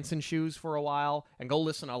his dancing shoes for a while and go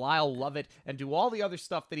listen to Lyle Lovett and do all the other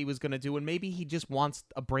stuff that he was going to do, and maybe he just wants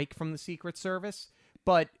a break from the Secret Service,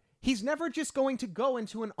 but he's never just going to go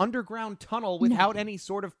into an underground tunnel without any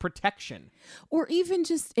sort of protection. Or even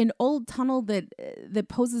just an old tunnel that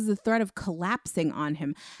poses the threat of collapsing on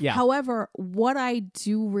him. Yeah. However, what I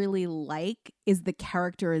do really like is the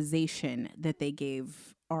characterization that they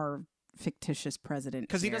gave our fictitious president.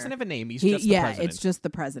 Because he doesn't have a name. He's just the president. Yeah, it's just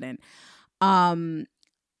the president. I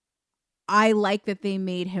like that they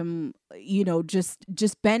made him,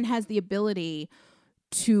 just Ben has the ability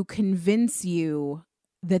to convince you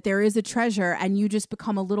that there is a treasure and you just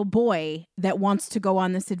become a little boy that wants to go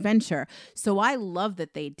on this adventure. So I love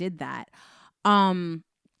that they did that. I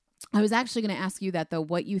was actually going to ask you that, though,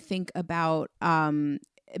 what you think about,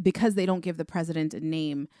 because they don't give the president a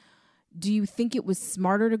name, do you think it was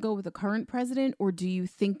smarter to go with the current president, or do you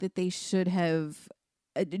think that they should have,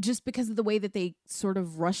 just because of the way that they sort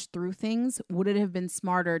of rushed through things, would it have been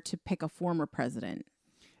smarter to pick a former president?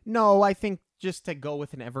 No, I think just to go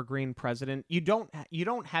with an evergreen president. You don't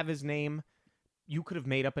have his name. You could have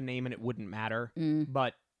made up a name and it wouldn't matter.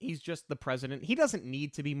 But he's just the president. He doesn't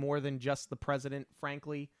need to be more than just the president,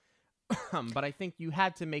 frankly. But I think you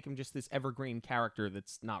had to make him just this evergreen character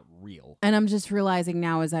that's not real. And I'm just realizing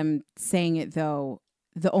now as I'm saying it, though,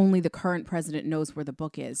 only the current president knows where the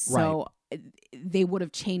book is. So they would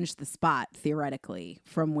have changed the spot, theoretically,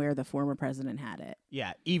 from where the former president had it.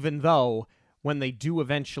 Yeah, even though when they do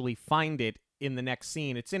eventually find it in the next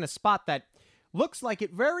scene, it's in a spot that looks like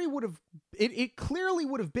it it clearly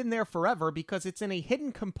would have been there forever, because it's in a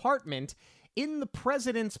hidden compartment in the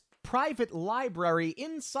president's private library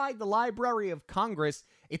inside the Library of Congress.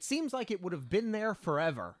 It seems like it would have been there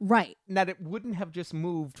forever. Right. And that it wouldn't have just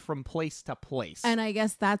moved from place to place. And I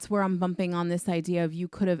guess that's where I'm bumping on this idea of you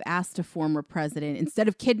could have asked a former president, instead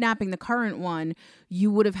of kidnapping the current one,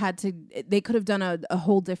 they could have done a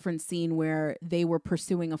whole different scene where they were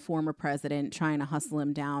pursuing a former president, trying to hustle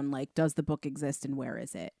him down. Like, does the book exist and where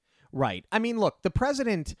is it? Right. I mean, look, the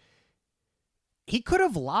president, he could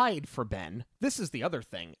have lied for Ben. This is the other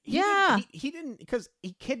thing. He didn't, because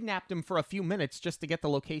he kidnapped him for a few minutes just to get the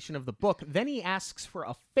location of the book. Then he asks for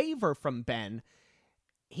a favor from Ben.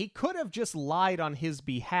 He could have just lied on his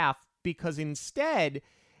behalf, because instead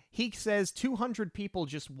he says 200 people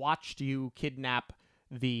just watched you kidnap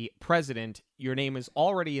the president. Your name is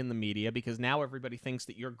already in the media because now everybody thinks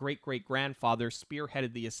that your great-great-grandfather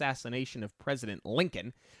spearheaded the assassination of President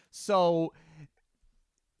Lincoln. So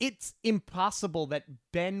it's impossible that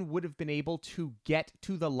Ben would have been able to get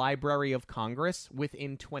to the Library of Congress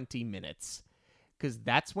within 20 minutes, because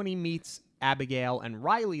that's when he meets Abigail and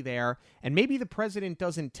Riley there, and maybe the president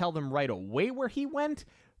doesn't tell them right away where he went,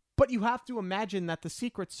 but you have to imagine that the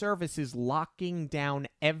Secret Service is locking down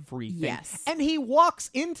everything. Yes. And he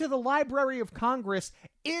walks into the Library of Congress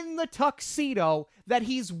in the tuxedo that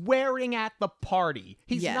he's wearing at the party.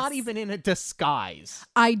 He's not even in a disguise.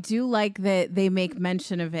 I do like that they make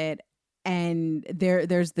mention of it, and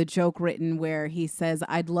there's the joke written where he says,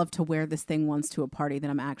 I'd love to wear this thing once to a party that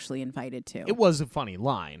I'm actually invited to. It was a funny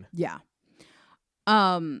line. Yeah.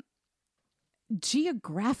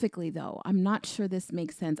 Geographically, though, I'm not sure this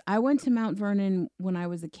makes sense. I went to Mount Vernon when I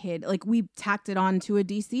was a kid. Like, we tacked it on to a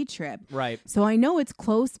DC trip. Right. So I know it's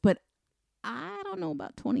close, but I don't know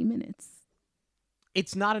about 20 minutes.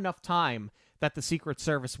 It's not enough time that the Secret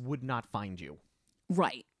Service would not find you.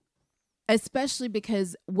 Right. Especially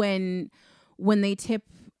because when they tip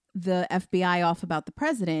the FBI off about the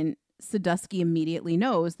president, Sadusky immediately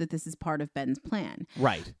knows that this is part of Ben's plan.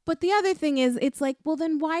 Right. But the other thing is, it's like, well,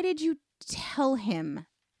 then why did you tell him?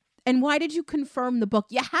 And why did you confirm the book?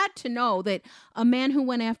 You had to know that a man who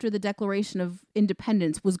went after the Declaration of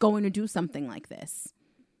Independence was going to do something like this.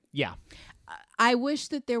 Yeah. I wish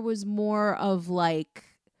that there was more of like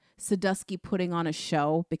Sadusky putting on a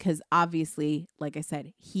show, because obviously, like I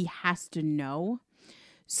said, he has to know.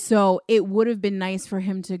 So it would have been nice for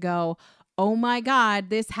him to go, oh my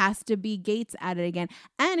God, this has to be Gates at it again.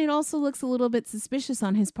 And it also looks a little bit suspicious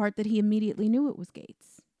on his part that he immediately knew it was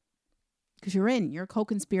Gates. Because you're a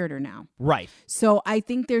co-conspirator now. Right. So I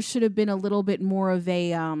think there should have been a little bit more of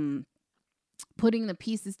a putting the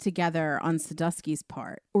pieces together on Sadusky's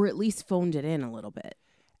part, or at least phoned it in a little bit.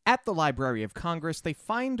 At the Library of Congress, they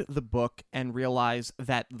find the book and realize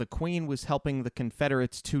that the Queen was helping the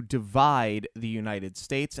Confederates to divide the United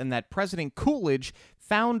States, and that President Coolidge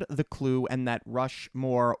found the clue and that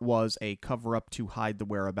Rushmore was a cover-up to hide the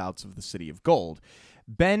whereabouts of the City of Gold.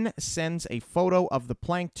 Ben sends a photo of the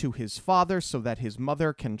plank to his father so that his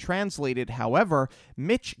mother can translate it. However,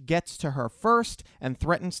 Mitch gets to her first and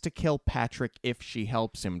threatens to kill Patrick if she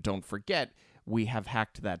helps him. Don't forget, we have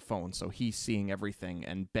hacked that phone, so he's seeing everything,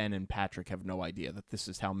 and Ben and Patrick have no idea that this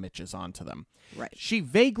is how Mitch is onto them. Right. She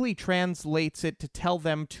vaguely translates it to tell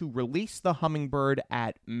them to release the hummingbird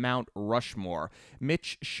at Mount Rushmore.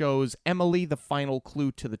 Mitch shows Emily the final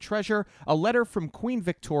clue to the treasure, a letter from Queen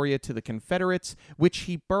Victoria to the Confederates, which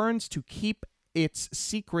he burns to keep its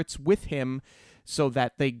secrets with him so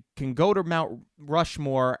that they can go to Mount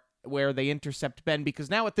Rushmore where they intercept Ben,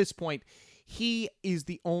 because now at this point, he is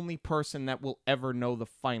the only person that will ever know the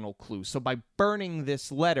final clue. So by burning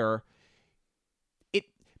this letter,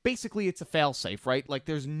 it's a failsafe, right? Like,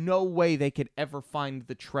 there's no way they could ever find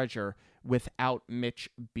the treasure without Mitch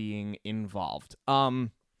being involved. So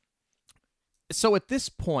at this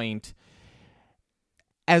point,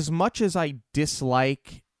 as much as I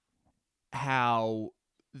dislike how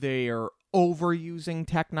they're overusing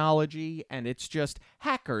technology and it's just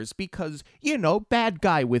hackers because, bad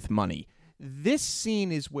guy with money, this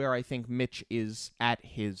scene is where I think Mitch is at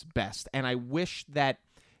his best, and I wish that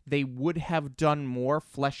they would have done more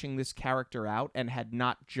fleshing this character out and had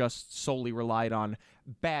not just solely relied on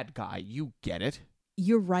bad guy. You get it.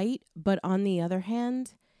 You're right, but on the other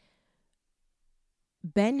hand,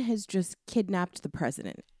 Ben has just kidnapped the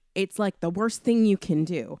president. It's like the worst thing you can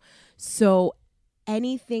do. So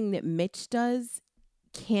anything that Mitch does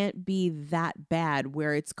can't be that bad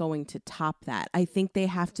where it's going to top that. I think they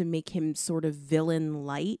have to make him sort of villain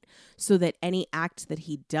light so that any act that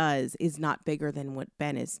he does is not bigger than what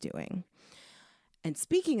Ben is doing. And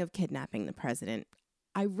speaking of kidnapping the president,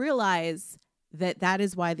 I realize that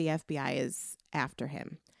is why the FBI is after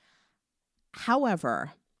him.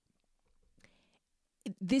 However,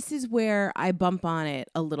 this is where I bump on it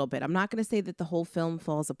a little bit. I'm not going to say that the whole film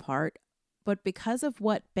falls apart, but because of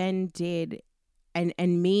what Ben did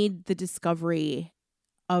and made the discovery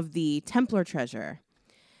of the Templar treasure,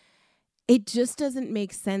 it just doesn't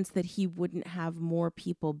make sense that he wouldn't have more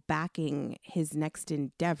people backing his next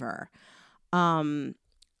endeavor. And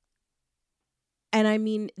I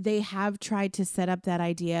mean, they have tried to set up that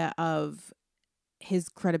idea of his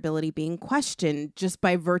credibility being questioned just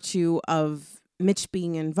by virtue of Mitch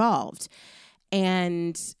being involved.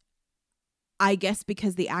 And I guess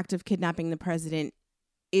because the act of kidnapping the president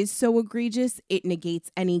is so egregious, it negates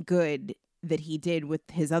any good that he did with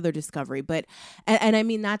his other discovery. But, and I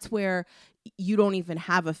mean, that's where you don't even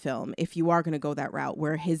have a film if you are going to go that route,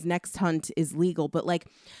 where his next hunt is legal. But like,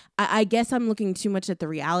 I guess I'm looking too much at the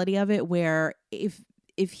reality of it, where if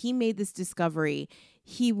he made this discovery,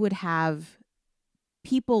 he would have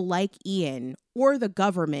people like Ian or the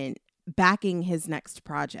government backing his next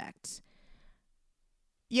project.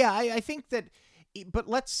 Yeah, I think that, but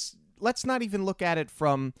let's not even look at it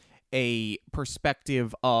from a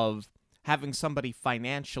perspective of having somebody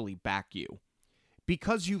financially back you.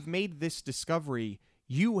 Because you've made this discovery,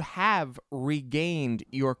 you have regained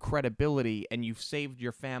your credibility and you've saved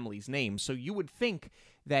your family's name. So you would think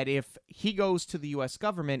that if he goes to the U.S.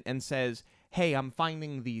 government and says, hey, I'm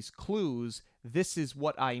finding these clues, this is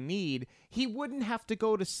what I need, he wouldn't have to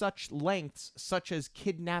go to such lengths, such as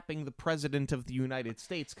kidnapping the president of the United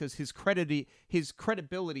States, because his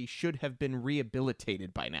credibility should have been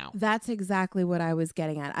rehabilitated by now. That's exactly what I was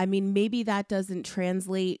getting at. I mean, maybe that doesn't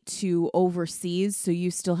translate to overseas, so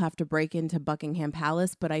you still have to break into Buckingham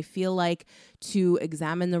Palace, but I feel like to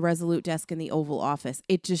examine the Resolute desk in the Oval Office,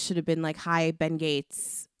 it just should have been like, hi, Ben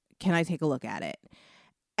Gates, can I take a look at it?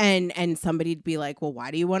 And somebody'd be like, well, why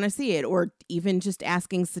do you want to see it? Or even just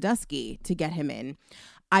asking Sadusky to get him in.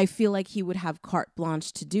 I feel like he would have carte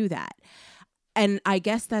blanche to do that. And I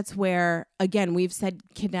guess that's where, again, we've said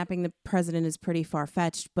kidnapping the president is pretty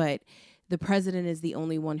far-fetched, but the president is the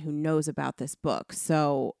only one who knows about this book.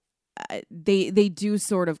 So they do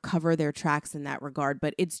sort of cover their tracks in that regard.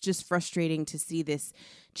 But it's just frustrating to see this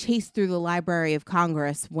chase through the Library of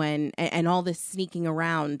Congress and all this sneaking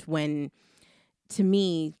around when, to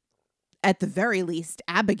me, at the very least,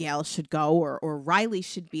 Abigail should go or Riley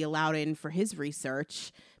should be allowed in for his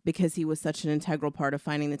research because he was such an integral part of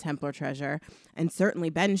finding the Templar treasure. And certainly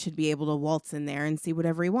Ben should be able to waltz in there and see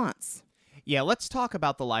whatever he wants. Yeah, let's talk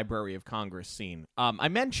about the Library of Congress scene. I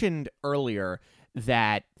mentioned earlier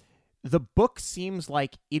that the book seems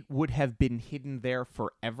like it would have been hidden there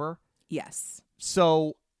forever. Yes.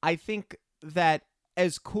 So I think that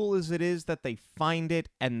as cool as it is that they find it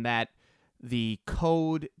and that the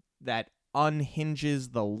code that unhinges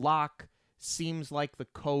the lock seems like the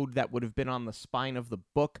code that would have been on the spine of the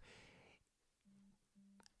book.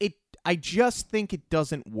 I just think it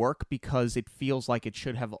doesn't work because it feels like it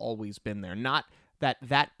should have always been there. Not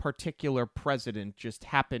that particular president just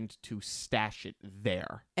happened to stash it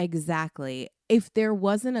there. Exactly. If there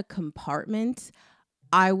wasn't a compartment,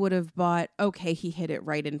 I would have bought, okay, he hid it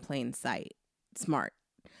right in plain sight. Smart.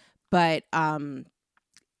 But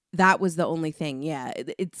that was the only thing. Yeah,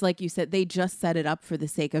 it's like you said, they just set it up for the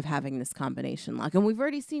sake of having this combination lock. And we've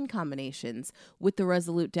already seen combinations with the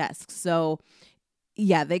Resolute desks. So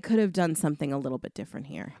yeah, they could have done something a little bit different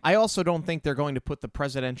here. I also don't think they're going to put the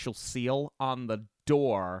presidential seal on the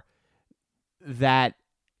door that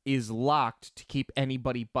is locked to keep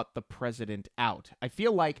anybody but the president out. I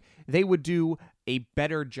feel like they would do a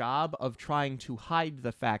better job of trying to hide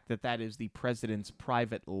the fact that that is the president's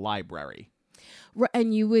private library.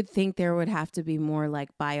 And you would think there would have to be more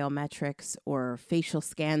like biometrics or facial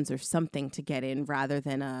scans or something to get in rather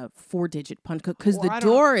than a 4-digit punch code, because the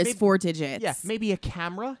door is 4 digits. Yeah, maybe a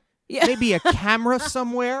camera. Yeah. Maybe a camera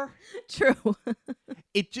somewhere. True.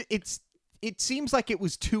 It seems like it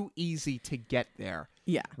was too easy to get there.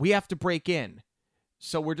 Yeah. We have to break in.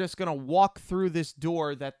 So we're just going to walk through this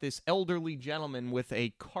door that this elderly gentleman with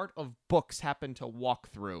a cart of books happened to walk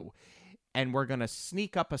through. And we're going to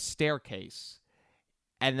sneak up a staircase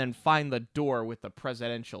and then find the door with the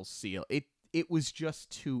presidential seal. It was just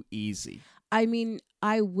too easy. I mean,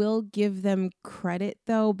 I will give them credit,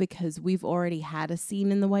 though, because we've already had a scene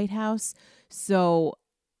in the White House. So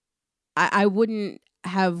I wouldn't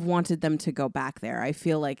have wanted them to go back there. I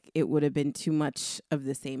feel like it would have been too much of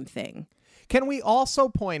the same thing. Can we also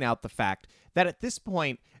point out the fact that at this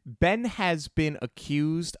point, Ben has been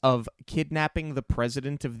accused of kidnapping the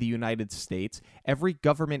president of the United States. Every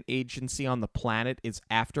government agency on the planet is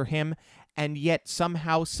after him, and yet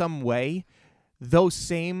somehow, some way, those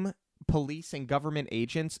same police and government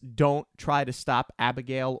agents don't try to stop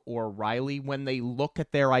Abigail or Riley when they look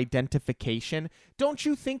at their identification. Don't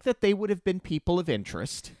you think that they would have been people of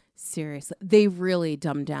interest? Seriously, they really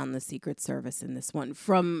dumbed down the Secret Service in this one.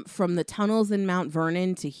 From the tunnels in Mount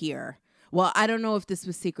Vernon to here. Well, I don't know if this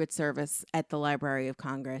was Secret Service at the Library of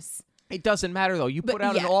Congress. It doesn't matter, though. You put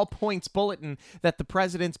out an all-points bulletin that the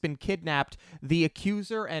president's been kidnapped. The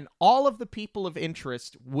accuser and all of the people of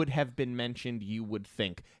interest would have been mentioned, you would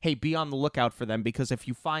think. Hey, be on the lookout for them, because if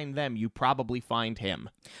you find them, you probably find him.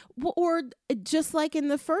 Well, or just like in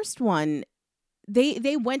the first one,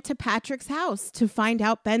 they went to Patrick's house to find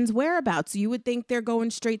out Ben's whereabouts. You would think they're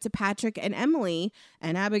going straight to Patrick and Emily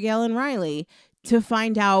and Abigail and Riley to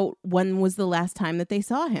find out when was the last time that they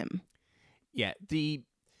saw him. Yeah, the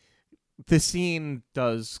scene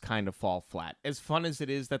does kind of fall flat. As fun as it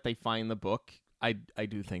is that they find the book, I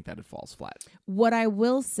do think that it falls flat. What I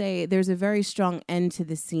will say, there's a very strong end to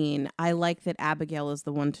the scene. I like that Abigail is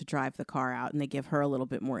the one to drive the car out, and they give her a little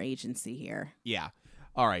bit more agency here. Yeah.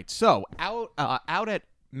 All right. So out at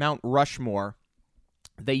Mount Rushmore,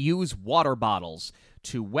 they use water bottles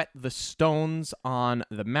to wet the stones on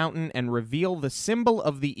the mountain and reveal the symbol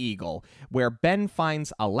of the eagle, where Ben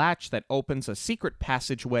finds a latch that opens a secret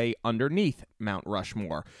passageway underneath Mount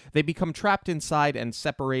Rushmore. They become trapped inside and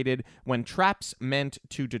separated when traps meant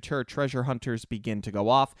to deter treasure hunters begin to go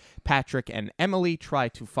off. Patrick and Emily try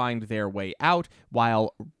to find their way out,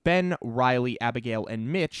 while Ben, Riley, Abigail,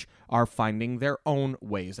 and Mitch are finding their own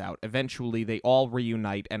ways out. Eventually, they all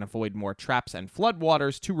reunite and avoid more traps and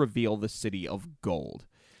floodwaters to reveal the City of Gold.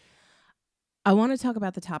 I want to talk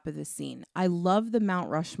about the top of this scene. I love the Mount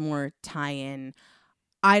Rushmore tie-in.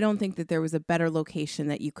 I don't think that there was a better location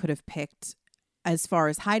that you could have picked as far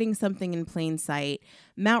as hiding something in plain sight,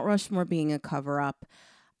 Mount Rushmore being a cover-up,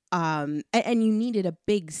 and you needed a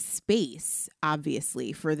big space,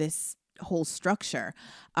 obviously, for this whole structure.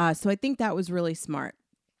 So I think that was really smart.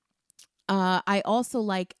 I also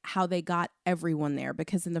like how they got everyone there,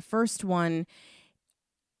 because in the first one,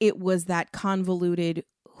 it was that convoluted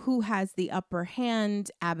who has the upper hand.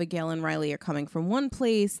 Abigail and Riley are coming from one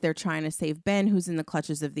place. They're trying to save Ben, who's in the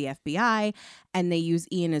clutches of the FBI, and they use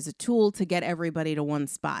Ian as a tool to get everybody to one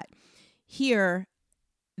spot. Here,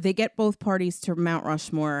 they get both parties to Mount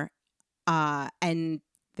Rushmore, and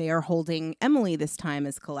they are holding Emily this time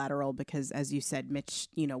as collateral because, as you said, Mitch,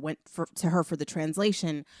 went to her for the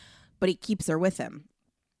translation, but he keeps her with him.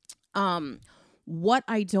 What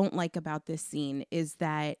I don't like about this scene is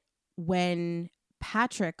that when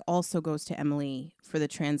Patrick also goes to Emily for the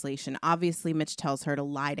translation, obviously Mitch tells her to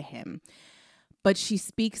lie to him, but she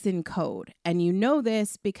speaks in code. And you know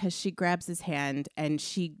this because she grabs his hand, and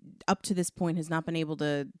she, up to this point, has not been able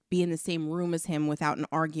to be in the same room as him without an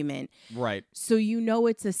argument. Right. So you know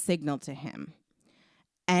it's a signal to him.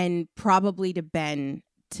 and probably to Ben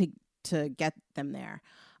to get them there.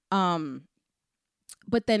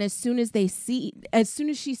 But then as soon as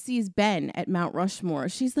she sees Ben at Mount Rushmore,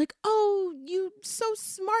 she's like, "Oh, you so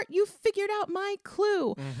smart. You figured out my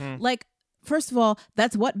clue." Mm-hmm. Like, first of all,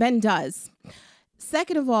 that's what Ben does.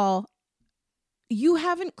 Second of all, you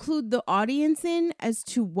haven't clued the audience in as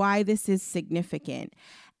to why this is significant.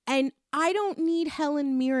 And I don't need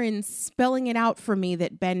Helen Mirren spelling it out for me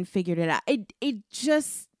that Ben figured it out. It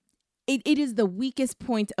is the weakest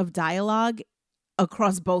point of dialogue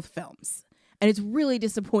across both films. And it's really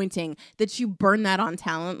disappointing that you burn that on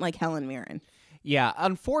talent like Helen Mirren. Yeah,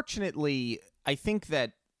 unfortunately, I think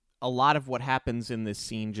that a lot of what happens in this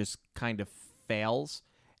scene just kind of fails.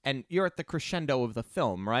 And you're at the crescendo of the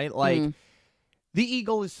film, right? Like, the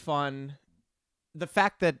eagle is fun. The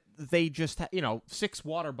fact that they just, 6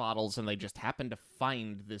 water bottles and they just happen to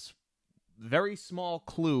find this very small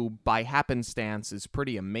clue by happenstance is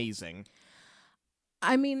pretty amazing.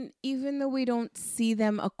 I mean, even though we don't see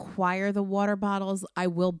them acquire the water bottles, I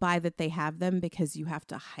will buy that they have them because you have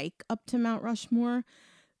to hike up to Mount Rushmore.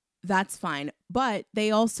 That's fine. But they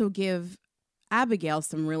also give Abigail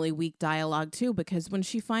some really weak dialogue too, because when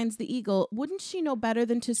she finds the eagle, wouldn't she know better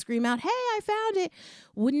than to scream out, "Hey, I found it"?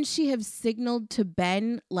 Wouldn't she have signaled to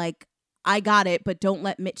Ben, like, "I got it, but don't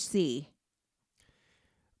let Mitch see"?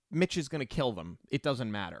 Mitch is going to kill them. It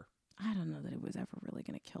doesn't matter. I don't know that it was ever really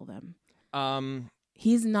going to kill them.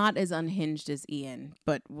 He's not as unhinged as Ian,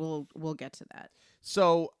 but we'll get to that.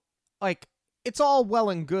 So, like, it's all well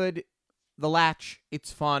and good. The latch,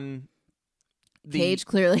 it's fun. Cage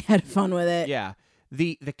clearly had fun with it. Yeah.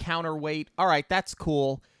 The counterweight, all right, that's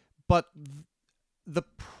cool. But the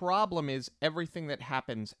problem is everything that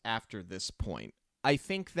happens after this point. I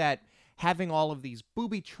think that having all of these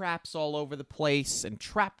booby traps all over the place and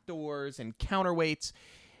trapdoors and counterweights,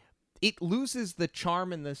 it loses the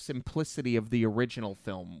charm and the simplicity of the original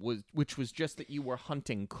film, which was just that you were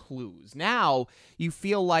hunting clues. Now, you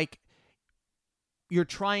feel like you're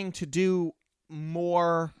trying to do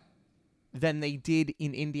more than they did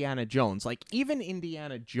in Indiana Jones. Like, even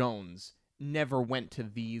Indiana Jones never went to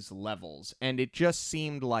these levels, and it just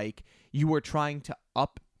seemed like you were trying to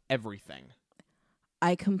up everything.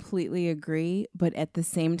 I completely agree, but at the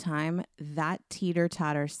same time, that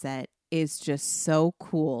teeter-totter set is just so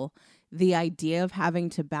cool. The idea of having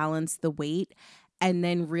to balance the weight and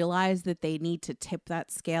then realize that they need to tip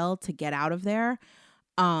that scale to get out of there,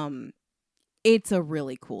 it's a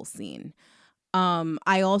really cool scene.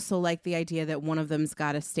 I also like the idea that one of them's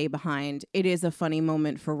got to stay behind. It is a funny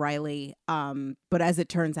moment for Riley, but as it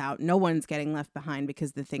turns out, no one's getting left behind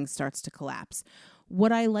because the thing starts to collapse.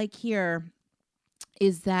 What I like here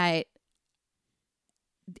is that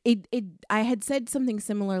I had said something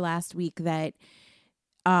similar last week that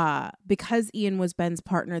because Ian was Ben's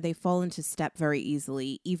partner, they fall into step very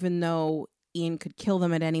easily. Even though Ian could kill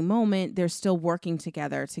them at any moment, they're still working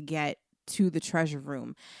together to get to the treasure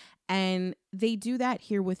room. And they do that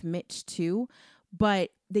here with Mitch too,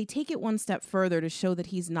 but they take it one step further to show that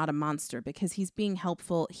he's not a monster because he's being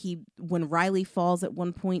helpful. When Riley falls at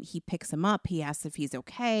one point, he picks him up. He asks if he's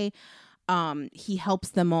okay. He helps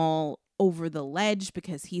them all over the ledge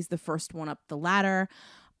because he's the first one up the ladder.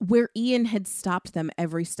 Where Ian had stopped them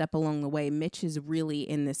every step along the way, Mitch is really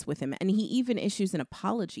in this with him. And he even issues an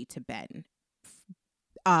apology to Ben,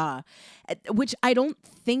 which I don't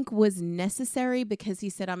think was necessary because he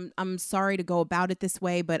said, I'm sorry to go about it this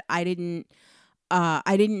way, but I didn't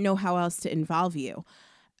know how else to involve you.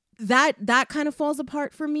 That kind of falls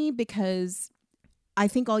apart for me because I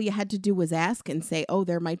think all you had to do was ask and say, "Oh,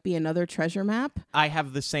 there might be another treasure map." I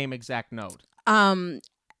have the same exact note.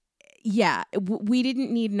 Yeah, we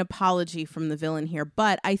didn't need an apology from the villain here,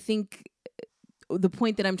 but I think the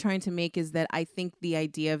point that I'm trying to make is that I think the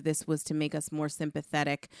idea of this was to make us more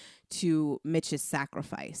sympathetic to Mitch's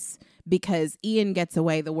sacrifice. Because Ian gets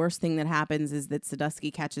away, the worst thing that happens is that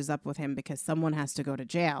Sadusky catches up with him because someone has to go to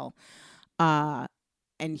jail. And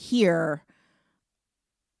here,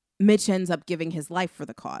 Mitch ends up giving his life for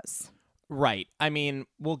the cause. Right. I mean,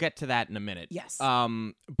 we'll get to that in a minute. Yes.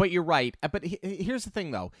 But you're right. But here's the thing,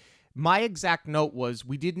 though. My exact note was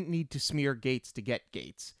we didn't need to smear Gates to get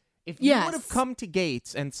Gates. If you would have come to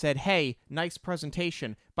Gates and said, "Hey, nice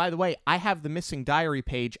presentation. By the way, I have the missing diary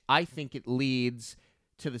page. I think it leads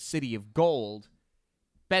to the City of Gold,"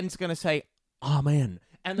 Ben's going to say, "I'm in."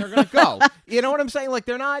 And they're going to go. You know what I'm saying? Like,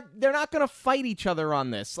 they're not going to fight each other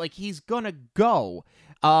on this. Like, he's going to go.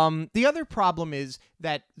 The other problem is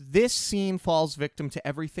that this scene falls victim to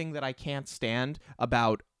everything that I can't stand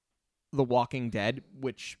about The Walking Dead,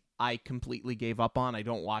 which I completely gave up on. I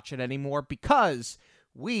don't watch it anymore because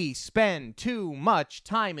we spend too much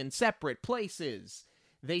time in separate places.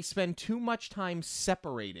 They spend too much time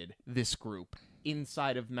separated, this group,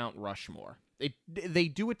 inside of Mount Rushmore. They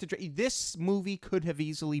do it to... This movie could have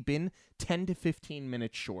easily been 10 to 15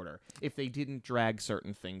 minutes shorter if they didn't drag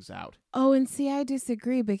certain things out. Oh, and see, I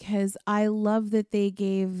disagree because I love that they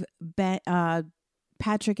gave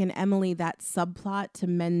Patrick and Emily that subplot to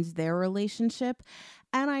mend their relationship.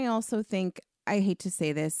 And I also think, I hate to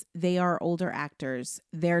say this, they are older actors.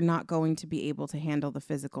 They're not going to be able to handle the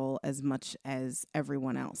physical as much as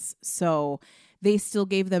everyone else. So they still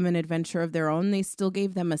gave them an adventure of their own. They still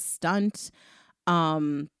gave them a stunt.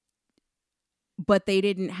 But they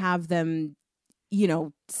didn't have them,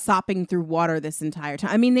 sopping through water this entire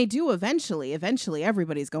time. I mean, they do eventually. Eventually,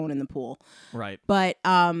 everybody's going in the pool. Right. But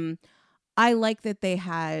I like that they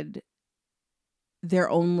had their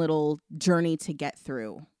own little journey to get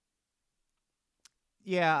through.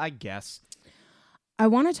 Yeah, I guess. I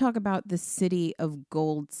want to talk about the City of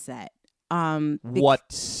Gold set.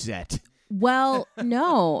 What set? Well,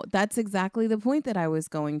 no, that's exactly the point that I was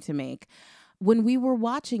going to make. When we were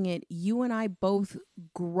watching it, you and I both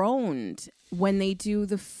groaned when they do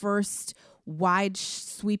the first wide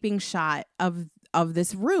sweeping shot of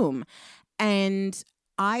this room. And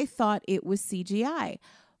I thought it was CGI.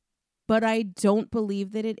 But I don't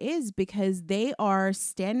believe that it is because they are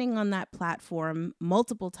standing on that platform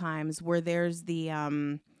multiple times where there's the,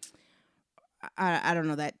 I don't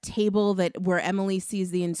know, that table where Emily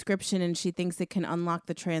sees the inscription and she thinks it can unlock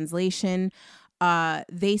the translation.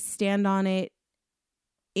 They stand on it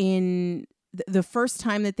in the first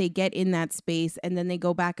time that they get in that space, and then they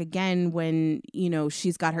go back again when,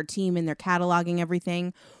 she's got her team and they're cataloging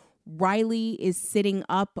everything. Riley is sitting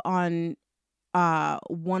up on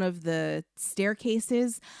one of the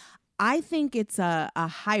staircases. I think it's a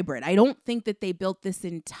hybrid. I don't think that they built this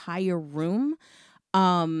entire room,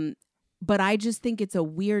 but I just think it's a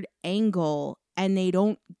weird angle, and they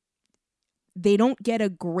don't get a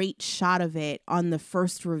great shot of it on the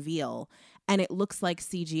first reveal, and it looks like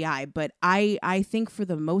CGI. But I think for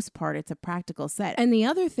the most part, it's a practical set. And the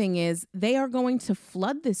other thing is they are going to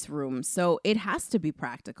flood this room, so it has to be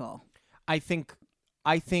practical. I think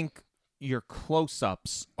your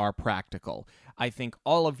close-ups are practical. I think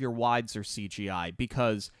all of your wides are CGI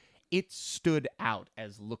because it stood out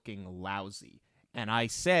as looking lousy. And I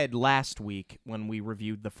said last week when we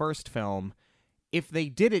reviewed the first film, if they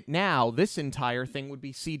did it now, this entire thing would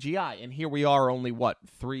be CGI. And here we are only,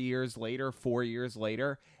 4 years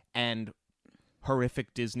later, and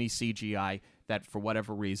horrific Disney CGI that for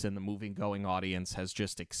whatever reason the movie-going audience has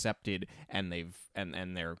just accepted, and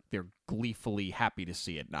they're gleefully happy to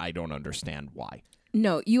see it. And I don't understand why.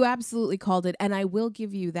 No, you absolutely called it, and I will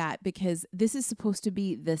give you that because this is supposed to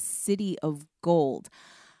be the City of Gold.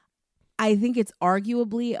 I think it's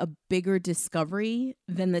arguably a bigger discovery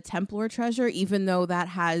than the Templar treasure, even though that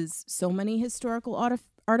has so many historical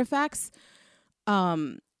artifacts.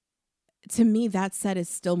 To me, that set is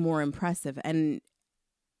still more impressive, and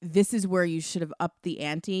this is where you should have upped the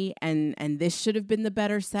ante, and this should have been the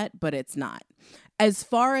better set, but it's not. As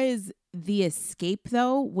far as the escape,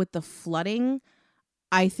 though, with the flooding,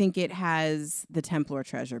 I think it has the Templar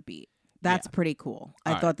treasure beat. That's pretty cool.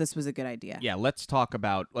 I thought this was a good idea. Yeah, let's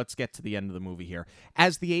get to the end of the movie here.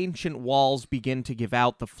 As the ancient walls begin to give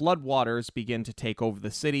out, the floodwaters begin to take over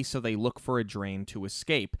the city, so they look for a drain to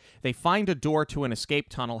escape. They find a door to an escape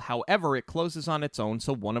tunnel, however, it closes on its own,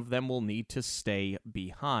 so one of them will need to stay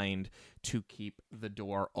behind to keep the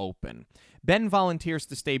door open. Ben volunteers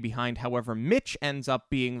to stay behind, however, Mitch ends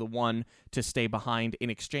up being the one to stay behind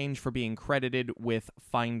in exchange for being credited with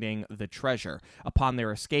finding the treasure. Upon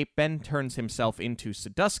their escape, Ben turns himself into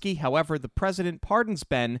Sadusky, however, the president pardons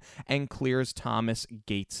Ben and clears Thomas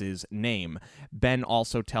Gates's name. Ben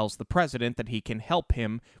also tells the president that he can help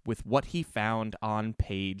him with what he found on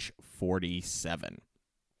page 47.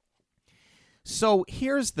 So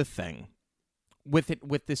here's the thing.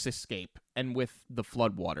 With this escape and with the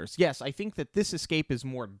floodwaters. Yes, I think that this escape is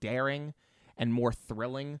more daring and more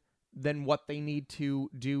thrilling than what they need to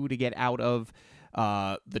do to get out of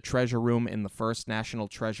the treasure room in the first National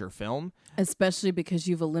Treasure film. Especially because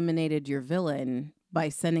you've eliminated your villain by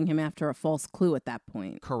sending him after a false clue at that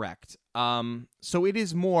point. Correct. So it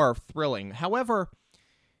is more thrilling. However,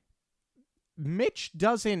 Mitch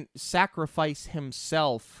doesn't sacrifice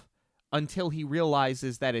himself until he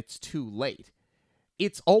realizes that it's too late.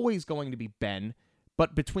 It's always going to be Ben,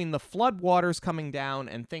 but between the floodwaters coming down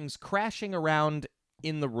and things crashing around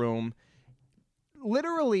in the room,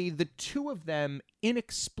 literally the two of them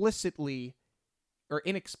inexplicably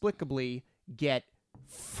get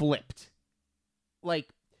flipped. Like,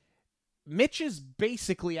 Mitch is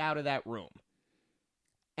basically out of that room.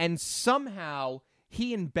 And somehow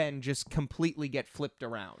he and Ben just completely get flipped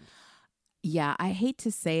around. Yeah, I hate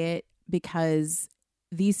to say it because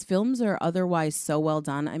these films are otherwise so well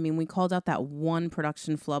done. I mean, we called out that one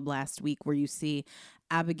production flub last week where you see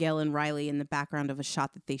Abigail and Riley in the background of a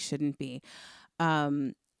shot that they shouldn't be.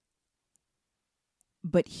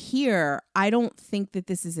 But here, I don't think that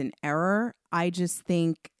this is an error. I just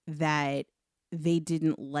think that they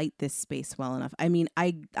didn't light this space well enough. I mean,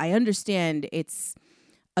 I understand it's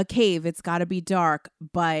a cave, it's got to be dark,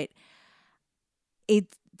 but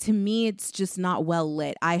to me, it's just not well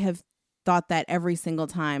lit. I have thought that every single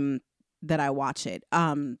time that I watch it.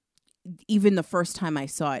 Even the first time I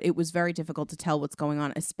saw it, it was very difficult to tell what's going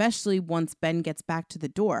on, especially once Ben gets back to the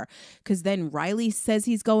door. Because then Riley says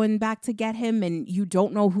he's going back to get him, and you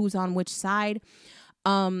don't know who's on which side.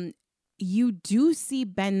 You do see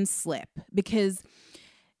Ben slip because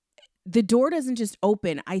the door doesn't just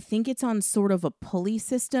open. I think it's on sort of a pulley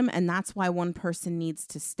system, and that's why one person needs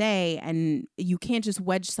to stay. And you can't just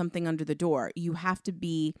wedge something under the door. You have to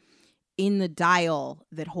be in the dial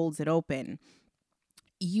that holds it open.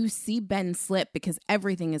 You see Ben slip because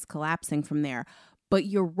everything is collapsing from there. But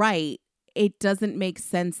you're right. It doesn't make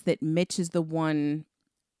sense that Mitch is the one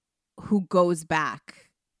who goes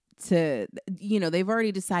back to, they've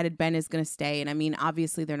already decided Ben is going to stay. And I mean,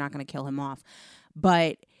 obviously they're not going to kill him off,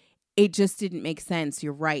 but it just didn't make sense.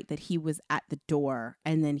 You're right that he was at the door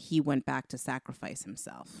and then he went back to sacrifice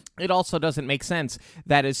himself. It also doesn't make sense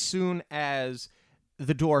that as soon as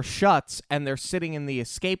the door shuts and they're sitting in the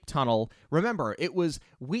escape tunnel. Remember, it was,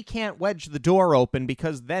 we can't wedge the door open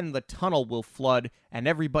because then the tunnel will flood and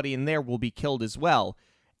everybody in there will be killed as well.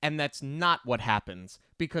 And that's not what happens,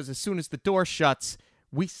 because as soon as the door shuts,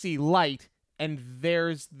 we see light and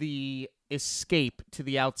there's the escape to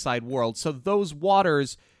the outside world. So those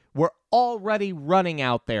waters were already running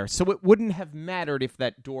out there, so it wouldn't have mattered if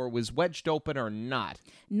that door was wedged open or not.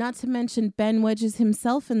 Not to mention Ben wedges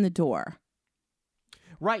himself in the door.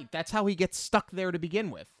 Right, that's how he gets stuck there to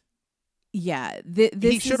begin with. Yeah.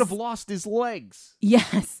 He should have lost his legs.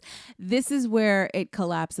 Yes. This is where it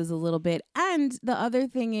collapses a little bit. And the other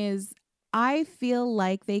thing is, I feel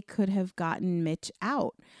like they could have gotten Mitch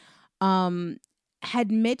out.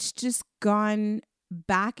 Had Mitch just gone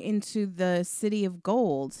back into the City of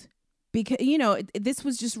Gold, because, this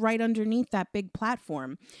was just right underneath that big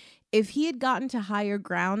platform. If he had gotten to higher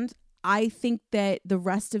ground, I think that the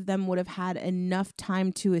rest of them would have had enough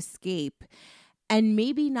time to escape and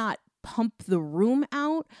maybe not pump the room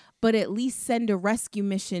out, but at least send a rescue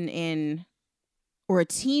mission in or a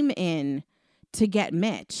team in to get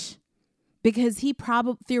Mitch, because he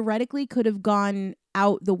probably theoretically could have gone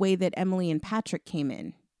out the way that Emily and Patrick came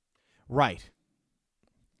in. Right.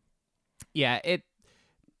 Yeah,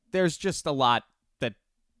 there's just a lot that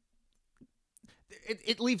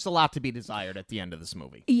it leaves a lot to be desired at the end of this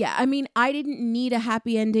movie. Yeah, I mean, I didn't need a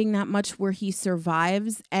happy ending that much where he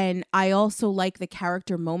survives, and I also like the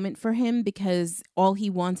character moment for him because all he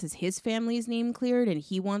wants is his family's name cleared and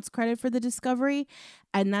he wants credit for the discovery,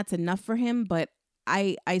 and that's enough for him, but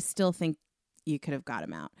I still think you could have got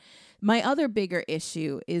him out. My other bigger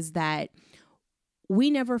issue is that we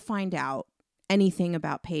never find out anything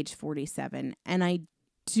about page 47, and I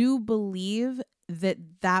do believe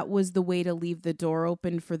that was the way to leave the door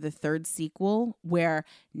open for the third sequel, where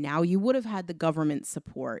now you would have had the government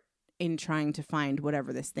support in trying to find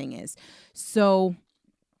whatever this thing is. So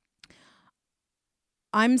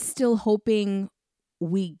I'm still hoping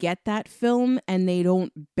we get that film and they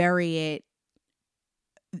don't bury it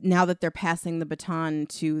now that they're passing the baton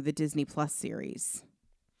to the Disney Plus series.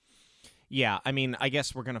 Yeah, I mean, I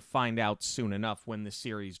guess we're going to find out soon enough when the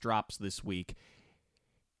series drops this week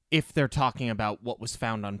if they're talking about what was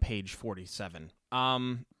found on page 47.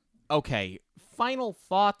 Okay, final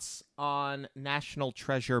thoughts on National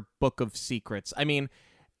Treasure Book of Secrets. I mean,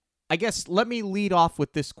 I guess let me lead off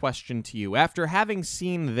with this question to you. After having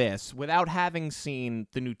seen this, without having seen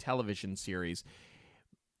the new television series,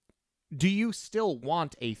 do you still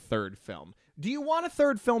want a third film? Do you want a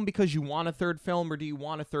third film because you want a third film, or do you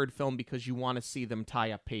want a third film because you want to see them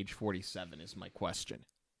tie up page 47 is my question.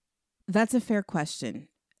 That's a fair question.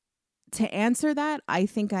 To answer that, I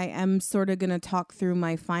think I am sort of going to talk through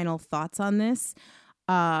my final thoughts on this,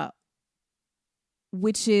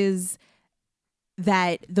 which is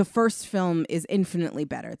that the first film is infinitely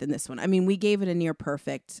better than this one. I mean, we gave it a near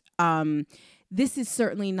perfect. This is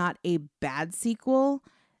certainly not a bad sequel.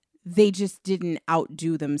 They just didn't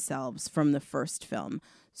outdo themselves from the first film.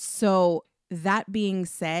 So that being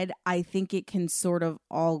said, I think it can sort of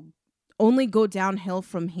all only go downhill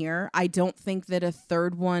from here. I don't think that a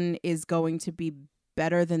third one is going to be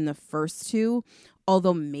better than the first two,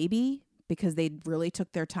 although maybe because they really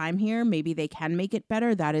took their time here, maybe they can make it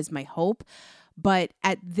better. That is my hope. But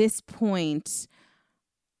at this point,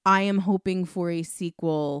 I am hoping for a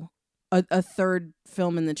sequel, a third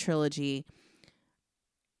film in the trilogy,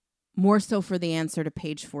 more so for the answer to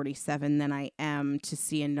Page 47 than I am to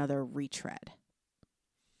see another retread.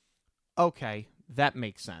 Okay, that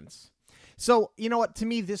makes sense. So, you know what? To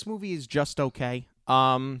me, this movie is just okay.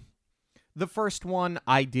 The first one,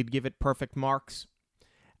 I did give it perfect marks.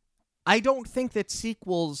 I don't think that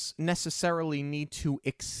sequels necessarily need to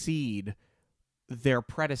exceed their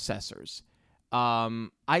predecessors.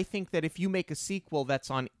 I think that if you make a sequel that's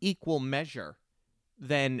on equal measure,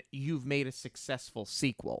 then you've made a successful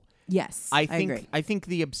sequel. Yes, I agree. I think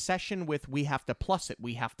the obsession with we have to plus it,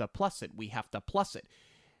 we have to plus it, we have to plus it.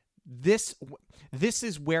 This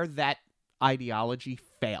is where that ideology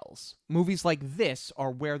fails. Movies like this are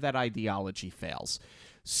where that ideology fails.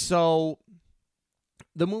 So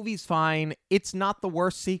the movie's fine. It's not the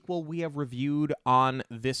worst sequel we have reviewed on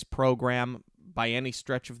this program by any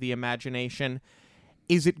stretch of the imagination.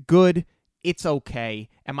 Is it good? It's okay.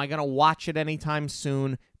 Am I going to watch it anytime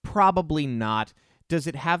soon? Probably not. Does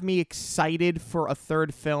it have me excited for a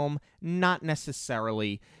third film? Not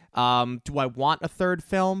necessarily. Do I want a third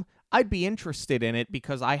film? I'd be interested in it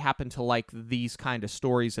because I happen to like these kind of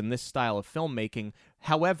stories and this style of filmmaking.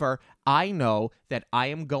 However, I know that I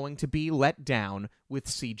am going to be let down with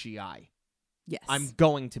CGI. Yes. I'm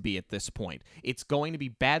going to be at this point. It's going to be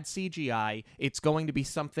bad CGI. It's going to be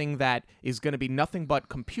something that is going to be nothing but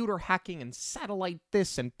computer hacking and satellite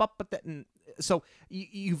this and but that. And so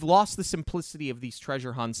you've lost the simplicity of these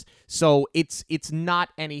treasure hunts. So it's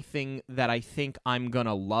not anything that I think I'm going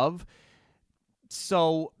to love.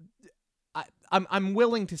 So I'm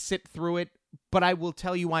willing to sit through it, but I will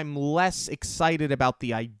tell you I'm less excited about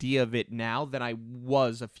the idea of it now than I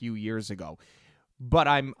was a few years ago. But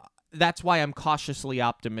that's why I'm cautiously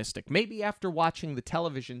optimistic. Maybe after watching the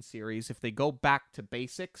television series, if they go back to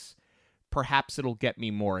basics, perhaps it'll get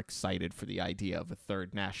me more excited for the idea of a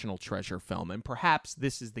third National Treasure film, and perhaps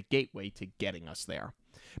this is the gateway to getting us there.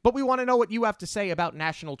 But we want to know what you have to say about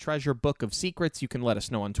National Treasure Book of Secrets. You can let us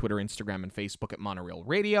know on Twitter, Instagram, and Facebook at Monorail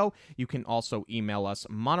Radio. You can also email us,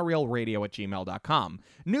 monorailradio@gmail.com.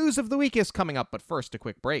 News of the week is coming up, but first, a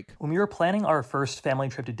quick break. When we were planning our first family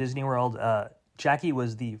trip to Disney World, Jackie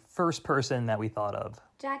was the first person that we thought of.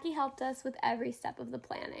 Jackie helped us with every step of the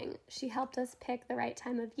planning. She helped us pick the right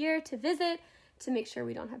time of year to visit, to make sure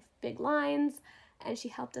we don't have big lines, and she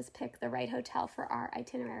helped us pick the right hotel for our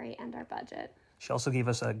itinerary and our budget. She also gave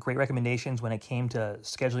us great recommendations when it came to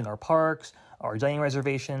scheduling our parks, our dining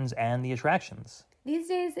reservations, and the attractions. These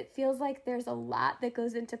days, it feels like there's a lot that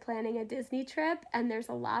goes into planning a Disney trip, and there's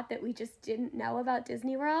a lot that we just didn't know about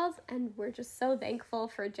Disney World, and we're just so thankful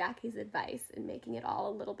for Jackie's advice in making it all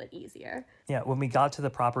a little bit easier. Yeah, when we got to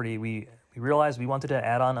the property, we realized we wanted to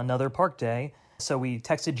add on another park day, so we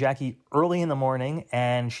texted Jackie early in the morning,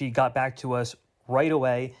 and she got back to us right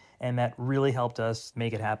away, and that really helped us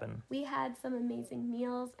make it happen. We had some amazing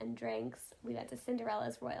meals and drinks. We went to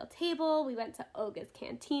Cinderella's Royal Table. We went to Oga's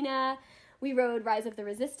Cantina. We rode Rise of the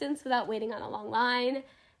Resistance without waiting on a long line.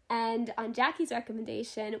 And on Jackie's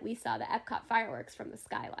recommendation, we saw the Epcot fireworks from the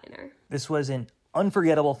Skyliner. This was an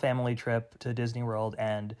unforgettable family trip to Disney World,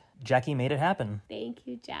 and Jackie made it happen. Thank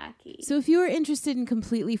you, Jackie. So if you are interested in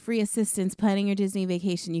completely free assistance planning your Disney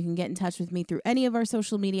vacation, you can get in touch with me through any of our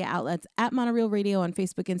social media outlets at Monorail Radio on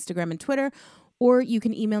Facebook, Instagram, and Twitter, or you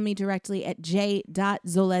can email me directly at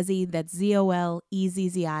j.zolezzi, that's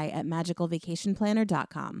Zolezzi, at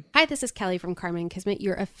magicalvacationplanner.com. Hi, this is Kelly from Karma and Kismet,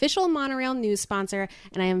 your official Monorail news sponsor,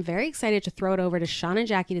 and I am very excited to throw it over to Sean and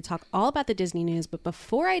Jackie to talk all about the Disney news. But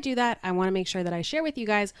before I do that, I want to make sure that I share with you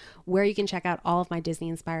guys where you can check out all of my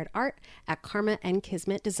Disney-inspired art at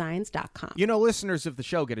karmaandkismetdesigns.com. You know, listeners of the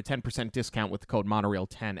show get a 10% discount with the code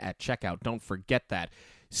Monorail10 at checkout. Don't forget that.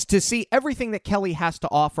 To see everything that Kelly has to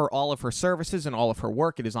offer, all of her services and all of her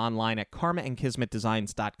work, it is online at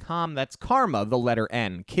karmaandkismetdesigns.com. That's Karma, the letter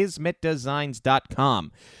N,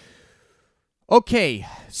 kismetdesigns.com. Okay,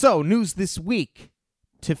 so news this week.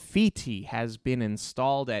 Te Fiti has been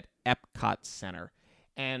installed at Epcot Center.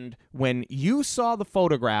 And when you saw the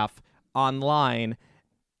photograph online,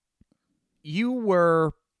 you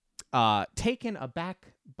were taken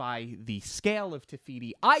aback by the scale of Te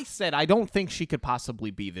Fiti. I said I don't think she could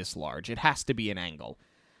possibly be this large. It has to be an angle.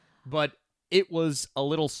 But it was a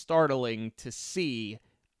little startling to see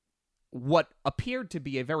what appeared to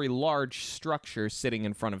be a very large structure sitting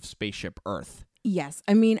in front of Spaceship Earth. Yes.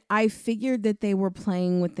 I mean, I figured that they were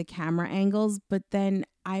playing with the camera angles, but then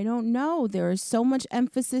I don't know. There is so much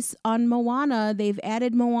emphasis on Moana. They've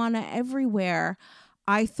added Moana everywhere.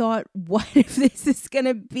 I thought, what if this is going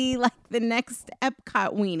to be like the next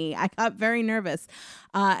Epcot weenie? I got very nervous.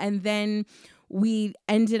 And then we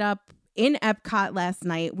ended up in Epcot last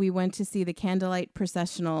night. We went to see the Candlelight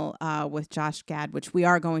Processional with Josh Gad, which we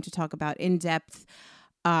are going to talk about in depth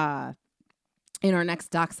in our next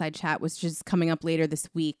Dockside Chat, which is coming up later this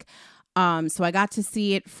week. So I got to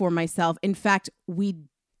see it for myself. In fact, we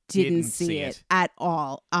didn't see it at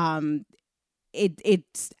all.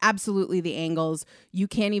 It's absolutely the angles. You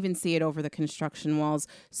can't even see it over the construction walls.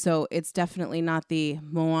 So it's definitely not the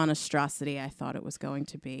Moana-strosity I thought it was going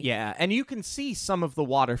to be. Yeah, and you can see some of the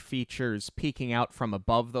water features peeking out from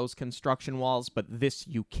above those construction walls, but this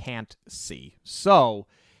you can't see. So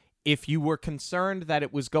if you were concerned that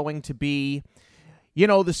it was going to be, you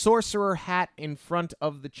know, the sorcerer hat in front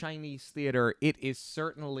of the Chinese theater, it is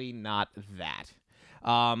certainly not that.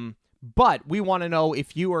 But we want to know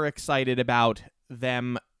if you are excited about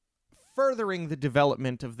them furthering the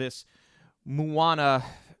development of this Moana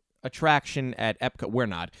attraction at Epcot. We're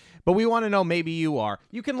not. But we want to know, maybe you are.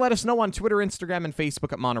 You can let us know on Twitter, Instagram, and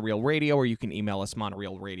Facebook at Monorail Radio, or you can email us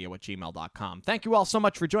monorailradio@gmail.com. Thank you all so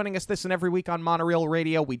much for joining us this and every week on Monorail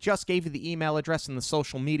Radio. We just gave you the email address and the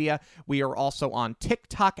social media. We are also on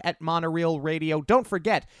TikTok at Monorail Radio. Don't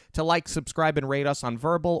forget to like, subscribe, and rate us on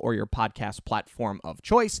Verbal or your podcast platform of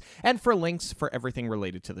choice. And for links for everything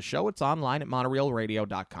related to the show, it's online at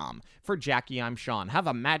monorailradio.com. For Jackie, I'm Sean. Have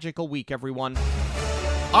a magical week, everyone.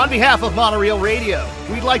 On behalf of Monorail Radio,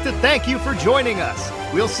 we'd like to thank you for joining us.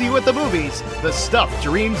 We'll see you at the movies, the stuff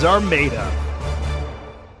dreams are made of.